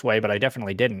planned it this way, but I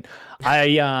definitely didn't.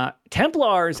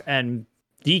 Templars and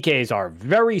DKs are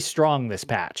very strong this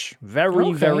patch.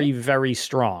 Very, very, very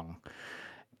strong.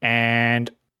 And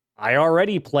I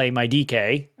already play my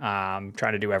DK,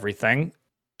 trying to do everything.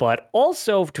 But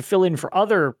also to fill in for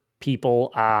other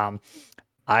people,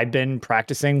 I've been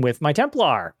practicing with my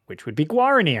Templar, which would be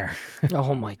Guaranir.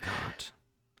 Oh my god.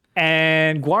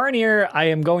 And Guaranir, I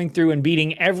am going through and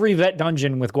beating every vet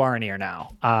dungeon with Guaranir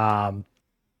now.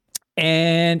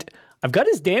 And I've got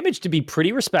his damage to be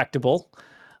pretty respectable.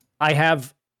 I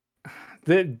have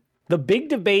the the big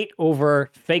debate over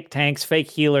fake tanks,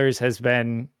 fake healers has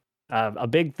been a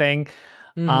big thing.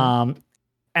 And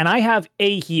I have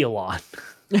a heal on.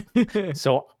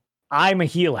 So I'm a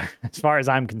healer as far as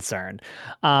I'm concerned.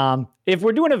 If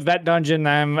we're doing a vet dungeon,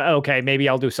 then okay, maybe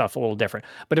I'll do stuff a little different.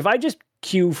 But if I just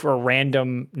queue for a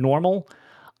random normal,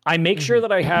 I make sure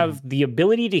that I have the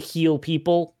ability to heal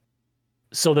people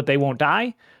so that they won't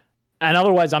die. And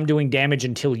otherwise, I'm doing damage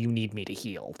until you need me to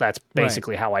heal. That's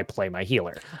basically how I play my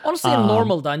healer. Honestly, in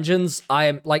normal dungeons, I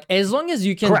am like, as long as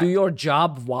you can do your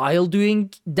job while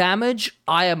doing damage,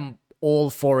 I am all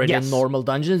for it in normal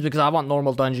dungeons, because I want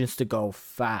normal dungeons to go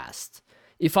fast.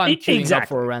 If I'm queuing up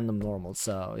for a random normal,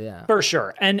 so yeah. For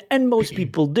sure. And most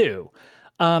people do.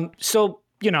 So,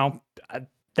 you know,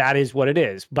 that is what it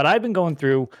is. But I've been going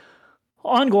through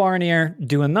on Guarnir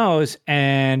doing those,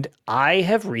 and I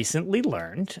have recently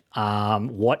learned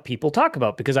what people talk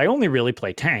about, because I only really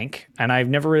play tank, and I've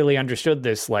never really understood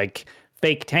this like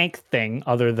fake tank thing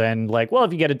other than like, well,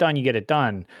 if you get it done, you get it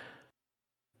done.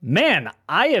 Man,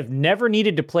 I have never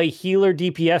needed to play healer,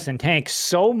 DPS, and tank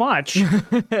so much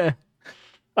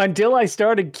until I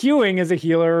started queuing as a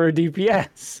healer or a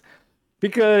DPS,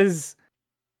 because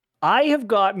I have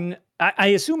gotten, I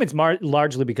assume it's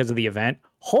largely because of the event.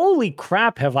 Holy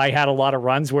crap, have I had a lot of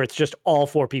runs where it's just all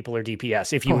 4 people are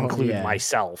DPS, if you include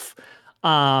myself.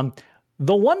 The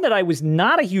one that I was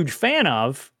not a huge fan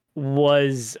of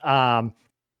was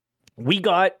we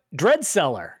got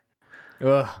Dreadseller.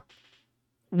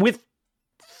 With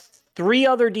 3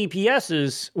 other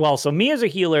DPSs. Well, so me as a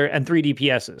healer and 3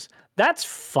 DPSs. That's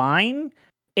fine,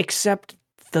 except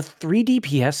the 3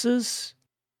 DPSs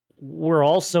were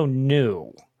also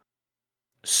new.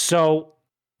 So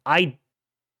I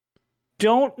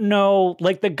don't know,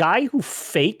 like the guy who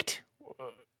faked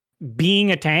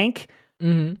being a tank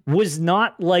was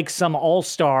not like some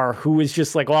all-star who was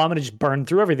just like, well, I'm going to just burn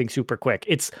through everything super quick.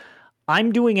 It's,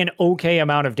 I'm doing an okay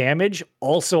amount of damage.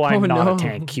 Also, I'm not a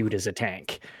tank queued as a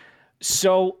tank.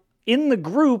 So in the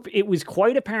group, it was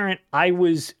quite apparent I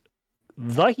was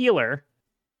the healer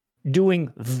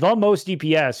doing the most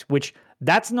DPS, which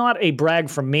that's not a brag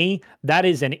from me. That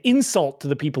is an insult to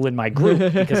the people in my group,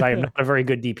 because I am not a very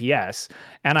good DPS.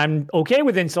 And I'm okay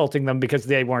with insulting them because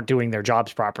they weren't doing their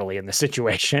jobs properly in the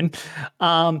situation.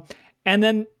 And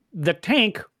then the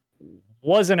tank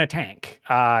wasn't a tank.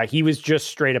 He was just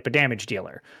straight up a damage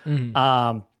dealer.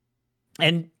 And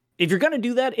if you're going to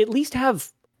do that, at least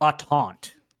have a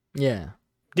taunt. Yeah.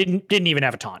 Didn't even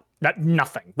have a taunt.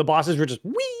 Nothing. The bosses were just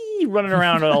running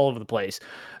around all over the place.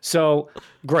 So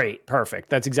great, perfect.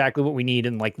 That's exactly what we need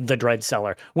in like the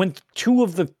Dreadseller. When 2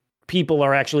 of the people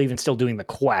are actually even still doing the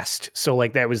quest. So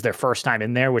like that was their first time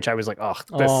in there, which I was like, oh,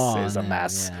 this is a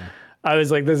mess. Yeah. I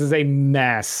was like, this is a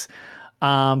mess.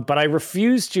 But I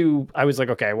refused to. I was like,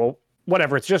 okay, well,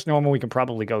 whatever. It's just normal. We can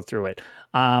probably go through it.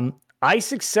 I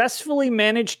successfully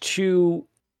managed to,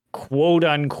 quote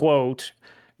unquote,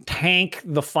 tank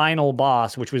the final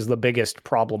boss, which was the biggest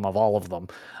problem of all of them.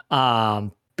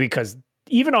 Because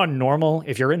even on normal,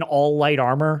 if you're in all light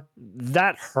armor,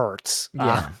 that hurts.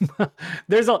 Yeah.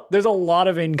 There's a lot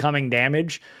of incoming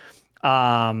damage.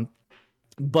 But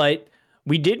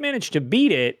we did manage to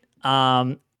beat it.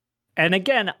 And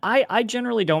again, I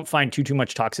generally don't find too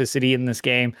much toxicity in this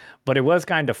game, but it was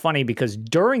kind of funny because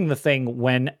during the thing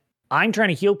when I'm trying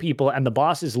to heal people and the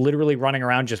boss is literally running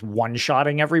around just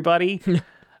one-shotting everybody,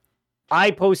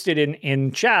 I posted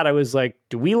in chat, I was like,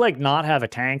 do we like not have a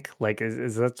tank? Like,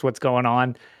 is that what's going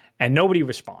on? And nobody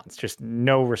responds, just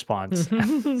no response.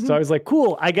 So I was like,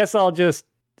 cool, I guess I'll just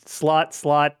slot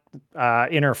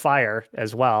inner fire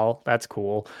as well. That's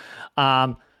cool.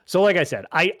 So like I said,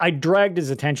 I dragged his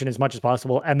attention as much as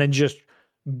possible and then just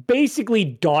basically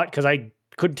because I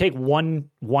couldn't take one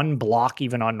block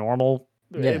even on normal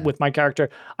with my character.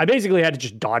 I basically had to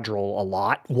just dodge roll a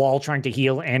lot while trying to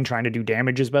heal and trying to do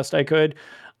damage as best I could.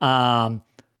 And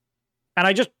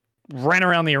I just ran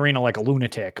around the arena like a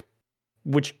lunatic,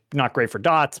 which not great for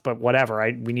dots, but whatever.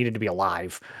 We needed to be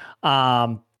alive.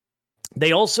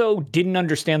 They also didn't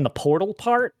understand the portal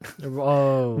part,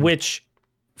 which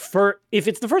if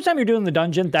it's the first time you're doing the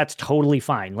dungeon, that's totally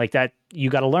fine. Like that, you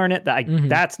got to learn it.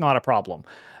 That's not a problem.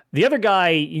 The other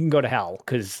guy, you can go to hell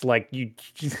because like you're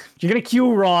gonna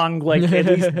queue wrong. Like at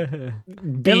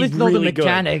least know the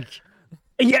mechanic.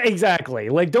 Good. Yeah, exactly.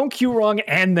 Like don't queue wrong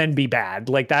and then be bad.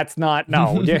 Like that's not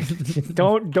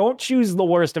don't choose the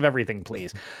worst of everything,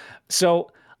 please.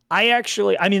 So I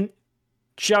mean,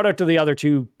 shout out to the other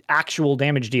 2 actual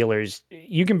damage dealers.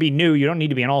 You can be new. You don't need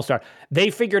to be an all-star. They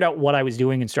figured out what I was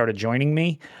doing and started joining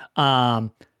me.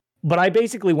 But I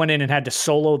basically went in and had to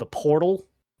solo the portal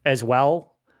as well.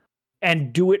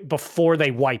 and do it before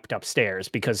they wiped upstairs,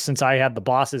 because since I had the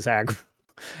boss's aggro,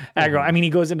 I mean, he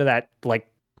goes into that like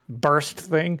burst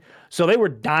thing. So they were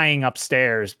dying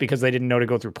upstairs because they didn't know to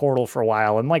go through portal for a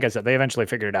while. And like I said, they eventually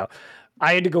figured it out.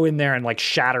 I had to go in there and like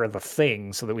shatter the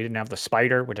thing so that we didn't have the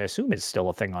spider, which I assume is still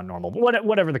a thing on normal, but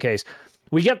whatever the case,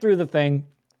 we get through the thing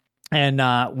and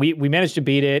we managed to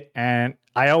beat it. And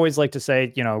I always like to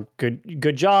say, you know,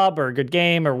 good job or good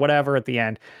game or whatever at the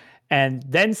end. And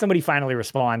then somebody finally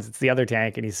responds. It's the other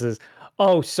tank. And he says,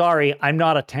 "Oh, sorry, I'm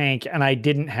not a tank. And I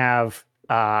didn't have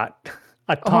a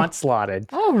taunt slotted."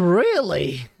 Oh,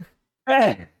 really?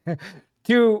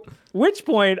 To which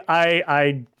point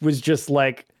I was just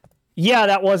like, yeah,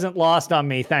 that wasn't lost on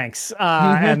me. Thanks.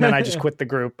 And then I just quit the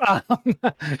group.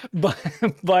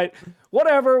 But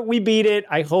whatever, we beat it.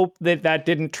 I hope that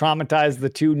didn't traumatize the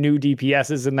 2 new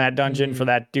DPSs in that dungeon for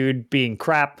that dude being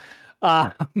crap.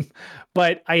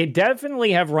 But I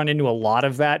definitely have run into a lot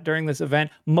of that during this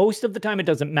event. Most of the time it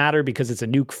doesn't matter because it's a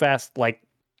nuke fest. Like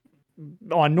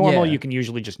on normal, you can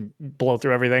usually just blow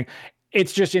through everything.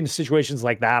 It's just in situations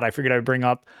like that, I figured I would bring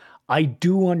up. I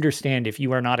do understand if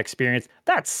you are not experienced,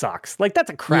 that sucks. Like that's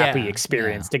a crappy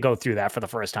experience to go through that for the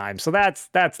first time. So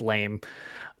that's lame.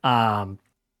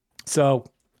 So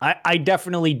I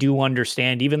definitely do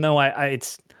understand, even though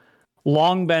it's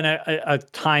long been a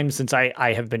time since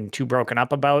I have been too broken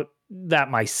up about that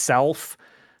myself.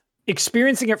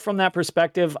 Experiencing it from that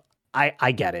perspective,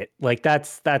 I get it. Like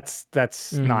that's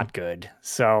not good.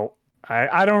 So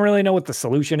I don't really know what the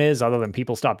solution is other than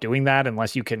people stop doing that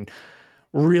unless you can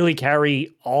really carry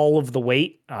all of the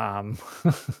weight.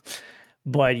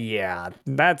 But yeah,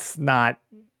 that's not,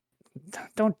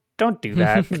 don't do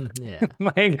that.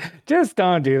 Like, just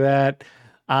don't do that.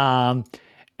 And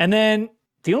then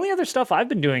the only other stuff I've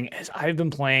been doing is I've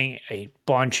been playing a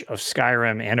bunch of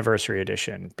Skyrim Anniversary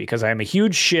Edition because I am a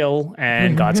huge shill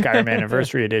and got Skyrim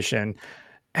Anniversary Edition.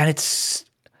 And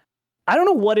I don't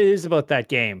know what it is about that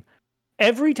game.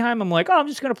 Every time I'm like, oh, I'm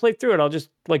just going to play through it. I'll just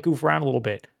like goof around a little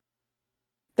bit.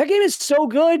 That game is so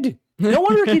good. No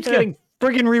wonder it keeps getting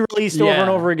friggin' re-released over and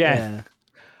over again.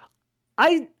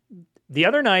 The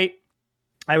other night,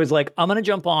 I was like, I'm going to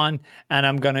jump on and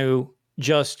I'm going to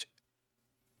just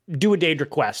do a Daedric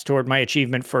quest toward my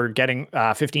achievement for getting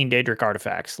 15 Daedric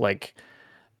artifacts.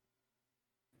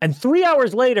 And 3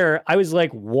 hours later, I was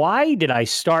like, why did I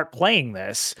start playing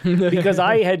this? Because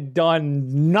I had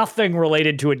done nothing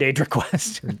related to a Daedric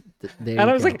quest. And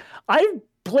I was like, I've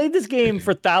played this game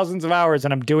for thousands of hours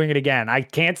and I'm doing it again. I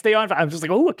can't stay on. I'm just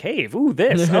like, oh, a cave. Ooh,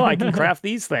 this. Oh, I can craft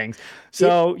these things.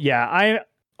 So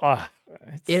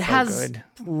it has good.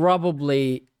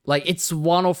 Probably like it's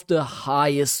one of the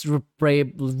highest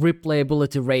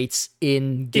replayability rates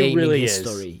in gaming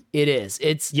history. It is.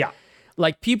 It's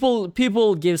like people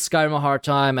give Skyrim a hard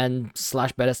time and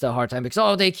 / Bethesda a hard time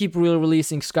because they keep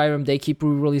releasing Skyrim. They keep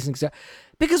releasing Skyrim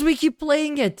because we keep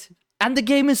playing it. And the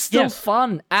game is still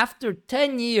fun. After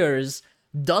 10 years,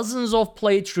 dozens of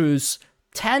playthroughs,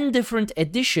 10 different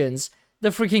editions, the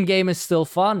freaking game is still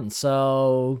fun.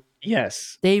 So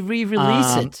they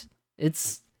re-release it.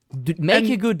 It's make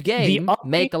a good game,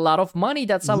 make a lot of money.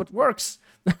 That's how it works.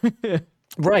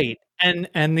 Right.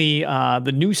 And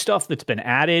the new stuff that's been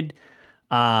added,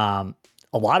 a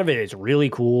lot of it is really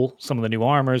cool. Some of the new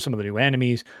armors, some of the new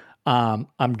enemies.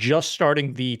 I'm just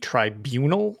starting the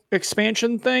Tribunal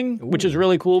expansion thing, which is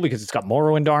really cool because it's got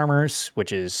Morrowind armors,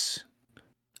 which is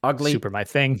ugly, super my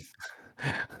thing.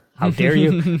 How dare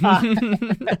you?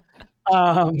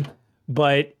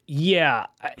 But yeah,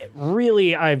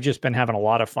 really, I've just been having a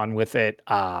lot of fun with it.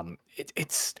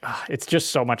 It's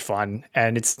just so much fun,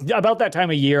 and it's about that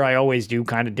time of year. I always do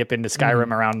kind of dip into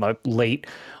Skyrim around the late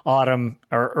autumn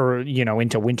or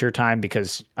into winter time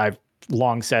because I've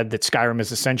long said that Skyrim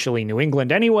is essentially New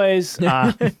England anyways.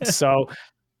 So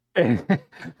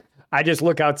I just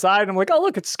look outside and I'm like, oh,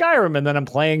 look, it's Skyrim. And then I'm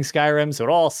playing Skyrim. So it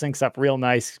all syncs up real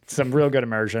nice. Some real good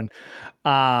immersion.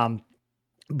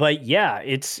 But yeah,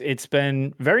 it's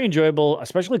been very enjoyable,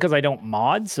 especially because I don't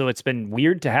mod. So it's been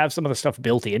weird to have some of the stuff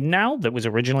built in now that was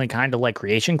originally kind of like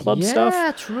Creation Club stuff.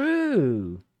 Yeah,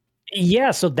 true.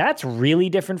 Yeah, so that's really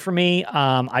different for me.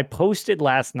 I posted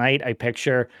last night a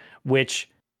picture, which...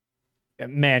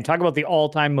 Man, talk about the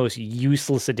all-time most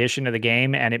useless edition of the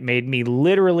game, and it made me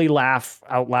literally laugh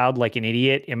out loud like an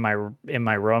idiot in my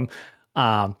room.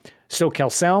 So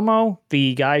Kelselmo,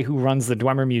 the guy who runs the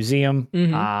Dwemer Museum,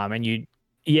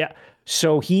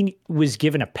 so he was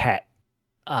given a pet.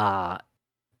 I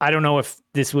don't know if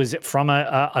this was from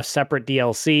a separate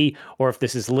DLC or if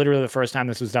this is literally the first time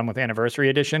this was done with Anniversary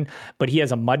Edition, but he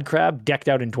has a mud crab decked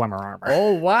out in Dwemer armor.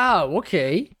 Oh, wow.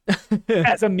 Okay.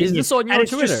 As a minion. Is this on your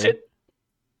Twitter?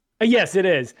 Yes, it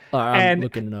is. I'm And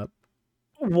looking it up.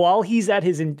 while he's at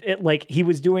his I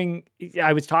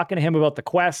was talking to him about the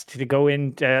quest to go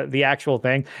into the actual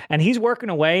thing, and he's working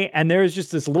away, and there's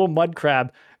just this little mud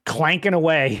crab clanking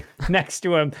away next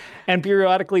to him, and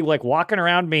periodically like walking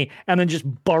around me and then just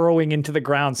burrowing into the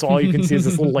ground, so all you can see is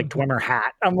this little like Twimmer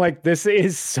hat. I'm like, this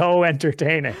is so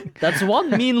entertaining. That's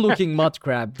one mean looking mud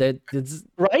crab that's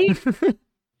Right?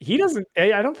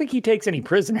 I don't think he takes any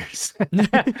prisoners.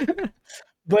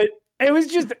 But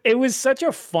it was such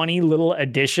a funny little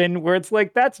addition where it's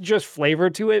like, that's just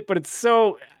flavor to it, but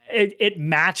it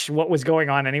matched what was going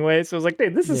on anyway. So I was like,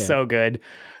 dude, this is so good.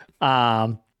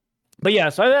 But yeah,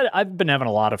 so I've been having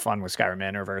a lot of fun with Skyrim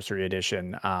Anniversary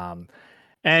Edition.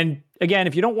 And again,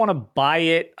 if you don't want to buy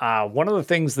it, one of the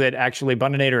things that actually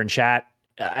Bundinator and chat,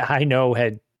 I know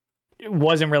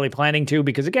wasn't really planning to,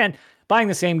 because again, buying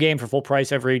the same game for full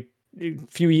price every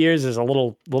few years is a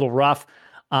little rough.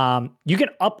 You can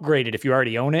upgrade it if you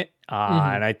already own it.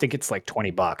 And I think it's like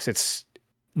 $20. It's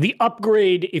the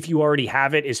upgrade if you already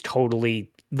have it is totally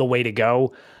the way to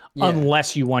go,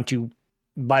 unless you want to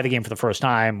buy the game for the first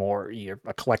time, or you're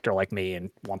a collector like me and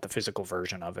want the physical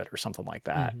version of it or something like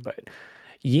that. But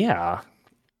yeah.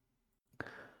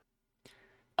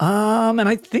 And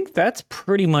I think that's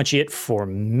pretty much it for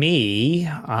me.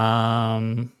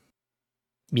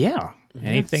 Yeah.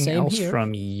 Anything else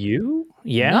from you?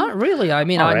 Yeah. Not really. I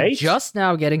mean, I'm just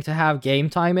now getting to have game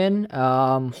time in.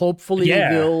 Hopefully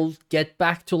we'll get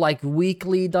back to like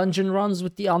weekly dungeon runs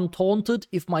with the Untaunted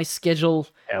if my schedule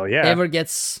ever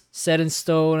gets set in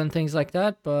stone and things like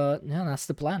that. But yeah, that's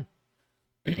the plan.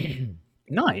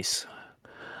 Nice.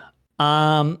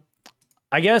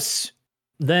 I guess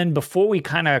then before we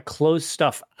kind of close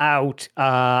stuff out,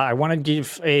 I want to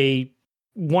give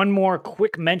one more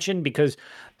quick mention, because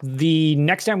the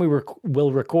next time we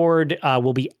will record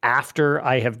will be after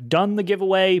I have done the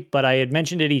giveaway, but I had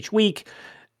mentioned it each week.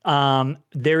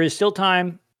 There is still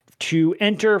time to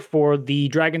enter for the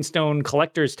Dragonstone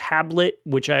Collector's Tablet,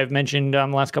 which I've mentioned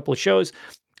on the last couple of shows.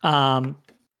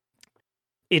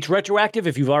 It's retroactive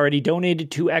if you've already donated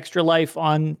to Extra Life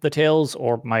on the Tales,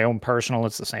 or my own personal,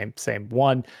 it's the same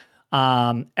one.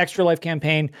 Extra Life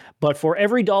campaign. But for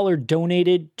every $1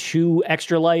 donated to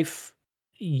Extra Life,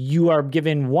 you are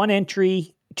given one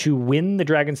entry to win the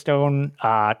Dragonstone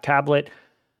tablet.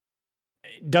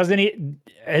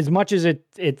 As much as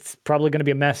it's probably going to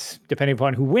be a mess depending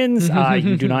upon who wins,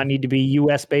 you do not need to be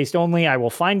US based only. I will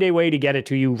find a way to get it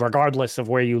to you regardless of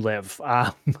where you live.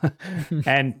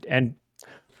 And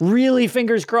really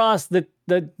fingers crossed that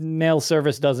the mail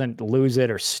service doesn't lose it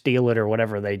or steal it or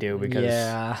whatever they do,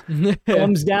 because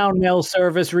thumbs down, mail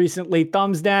service recently,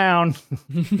 thumbs down.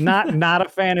 not a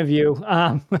fan of you.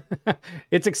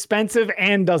 It's expensive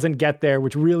and doesn't get there,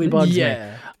 which really bugs me.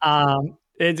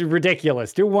 It's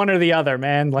ridiculous. Do one or the other,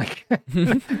 man. Like,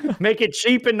 make it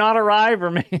cheap and not arrive,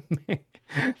 or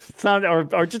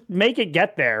or just make it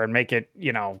get there and make it,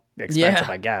 expensive,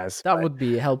 I guess. That would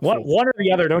be helpful. One or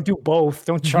the other. Don't do both.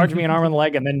 Don't charge me an arm and a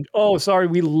leg and then, oh, sorry,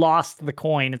 we lost the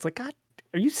coin. It's like, God,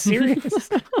 are you serious?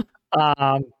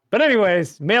 But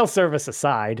anyways, mail service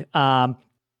aside,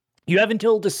 you have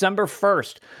until December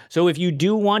 1st. So if you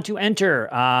do want to enter,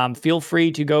 feel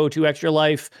free to go to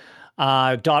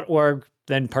extralife.org.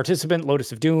 Then participant,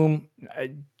 Lotus of Doom.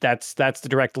 That's the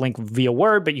direct link via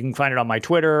Word, but you can find it on my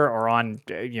Twitter or on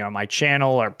my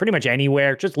channel or pretty much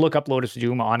anywhere. Just look up Lotus of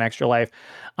Doom on Extra Life.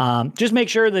 Just make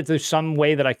sure that there's some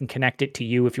way that I can connect it to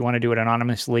you. If you want to do it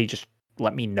anonymously, just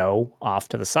let me know off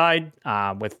to the side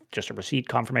with just a receipt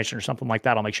confirmation or something like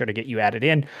that. I'll make sure to get you added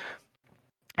in.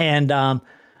 And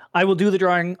I will do the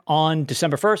drawing on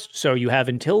December 1st, so you have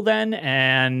until then.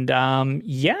 And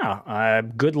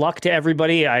good luck to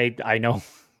everybody. I know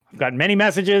I've gotten many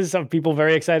messages of people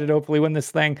very excited to hopefully win this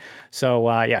thing. So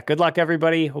good luck,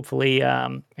 everybody. Hopefully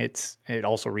it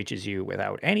also reaches you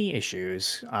without any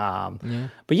issues. But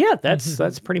yeah,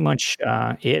 that's pretty much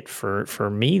it for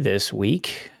me this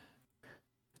week.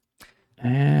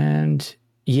 And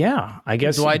yeah, I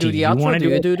guess. Do I do the outro? Do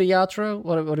you do the outro?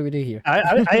 What do we do here?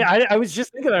 I was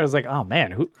just thinking. I was like, oh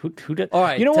man, who did? All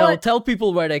right, what? Tell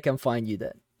people where they can find you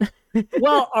then.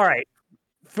 Well, all right.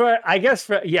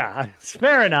 It's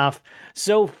fair enough.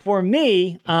 So for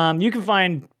me, you can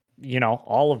find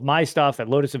all of my stuff at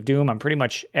Lotus of Doom. I'm pretty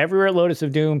much everywhere at Lotus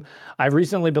of Doom. I've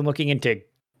recently been looking into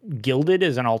Guilded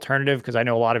as an alternative because I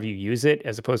know a lot of you use it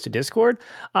as opposed to Discord.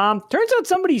 Turns out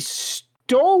somebody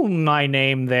stole my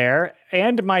name there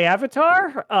and my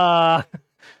avatar.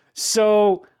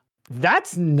 So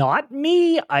that's not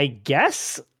me, I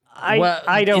guess.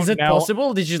 I don't know. Is it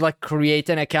possible? Did you create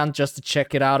an account just to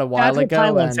check it out a while ago?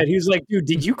 That's what Tylen said. He was like, dude,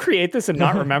 did you create this and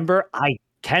not remember? I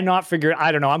cannot figure.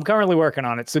 I don't know. I'm currently working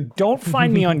on it, so don't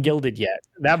find me on Gilded yet.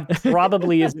 That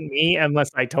probably isn't me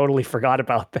unless I totally forgot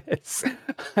about this.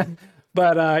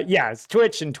 But yeah, it's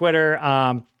Twitch and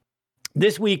Twitter.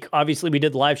 This week, obviously, we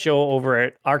did the live show over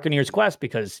at Arcaneer's Quest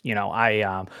because we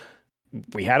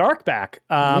had Arc back.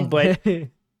 But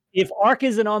if Arc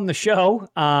isn't on the show,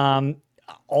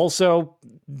 also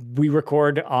we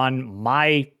record on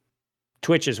my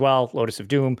Twitch as well, Lotus of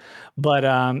Doom. But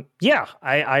yeah,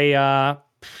 I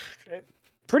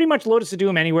pretty much Lotus of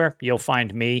Doom anywhere you'll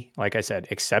find me, like I said,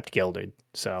 except Gilded.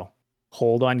 So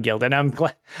hold on, Gilded. I'm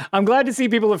glad to see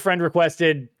people have friend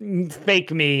requested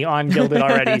fake me on Gilded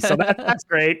already. So that's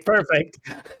great. Perfect.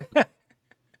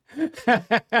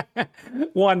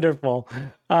 Wonderful.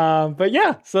 But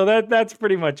yeah, so that's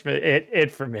pretty much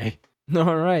it for me.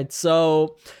 All right.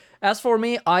 So as for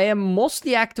me, I am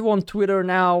mostly active on Twitter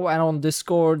now and on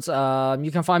Discords.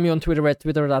 You can find me on Twitter at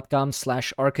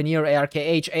twitter.com/Arcaneer,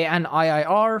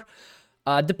 ARKHANIIR.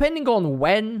 Depending on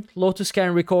when Lotus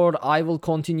can record, I will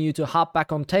continue to hop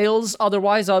back on Tales.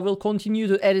 Otherwise, I will continue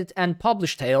to edit and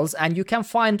publish Tales, and you can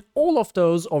find all of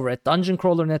those over at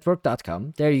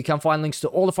dungeoncrawlernetwork.com. There you can find links to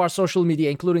all of our social media,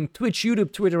 including Twitch,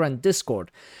 YouTube, Twitter, and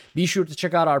Discord. Be sure to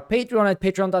check out our Patreon at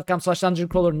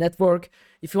patreon.com/dungeoncrawlernetwork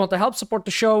if you want to help support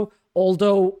the show,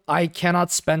 although I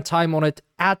cannot spend time on it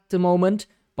at the moment,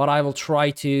 but I will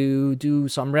try to do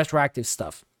some retroactive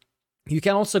stuff. You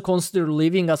can also consider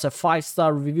leaving us a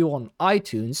 5-star review on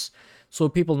iTunes so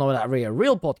people know that we're a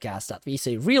real podcast, that we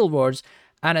say real words,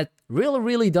 and it really,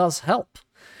 really does help.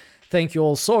 Thank you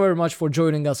all so very much for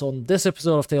joining us on this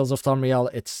episode of Tales of Tamriel.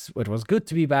 It was good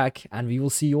to be back, and we will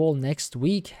see you all next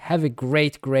week. Have a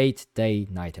great, great day,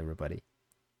 night, everybody.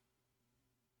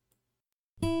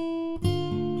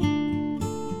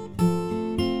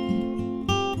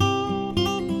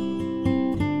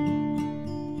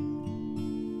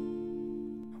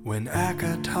 When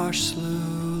Akatosh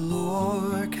slew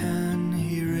Lorcan,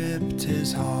 he ripped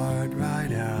his heart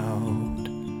right out.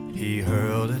 He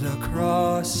hurled it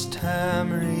across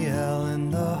Tamriel,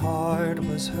 and the heart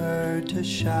was heard to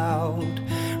shout,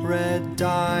 red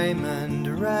diamond,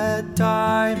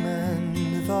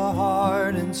 the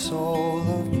heart and soul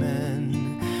of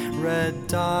men. Red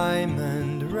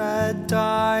diamond,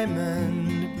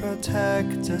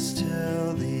 protect us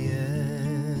till the end.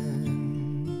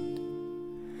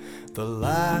 The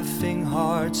laughing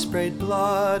heart sprayed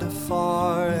blood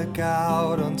afar, a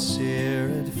gout on Seer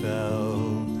it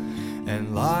fell,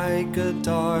 and like a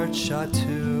dart shot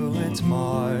to its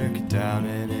mark down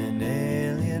in an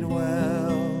alien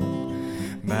well.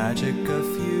 Magic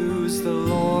effused the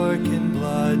Lorcan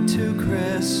blood to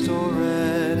crystal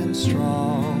red and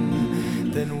strong.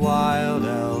 Then wild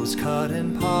elves cut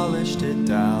and polished it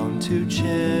down to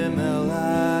Chimel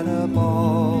at a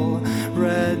ball.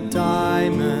 Red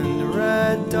diamond,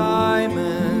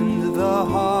 the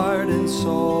heart and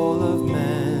soul of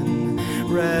men.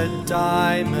 Red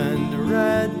diamond,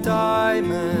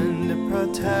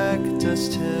 protect us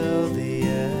till the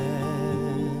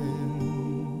end.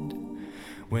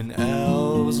 When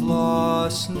elves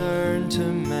lost Nirn to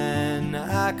men,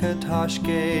 Akatosh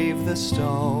gave the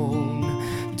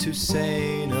stone to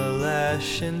Saint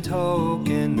Alesh in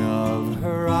token of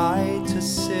her right to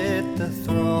sit the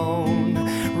throne.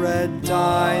 Red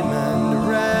diamond,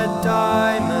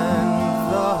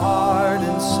 the heart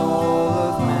and soul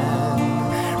of men.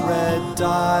 Red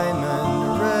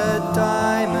diamond,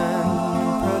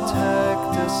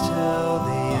 protect us till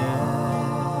the end.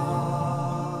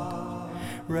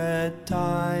 Red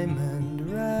diamond,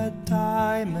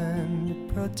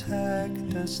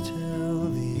 protect us till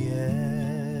the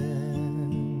end.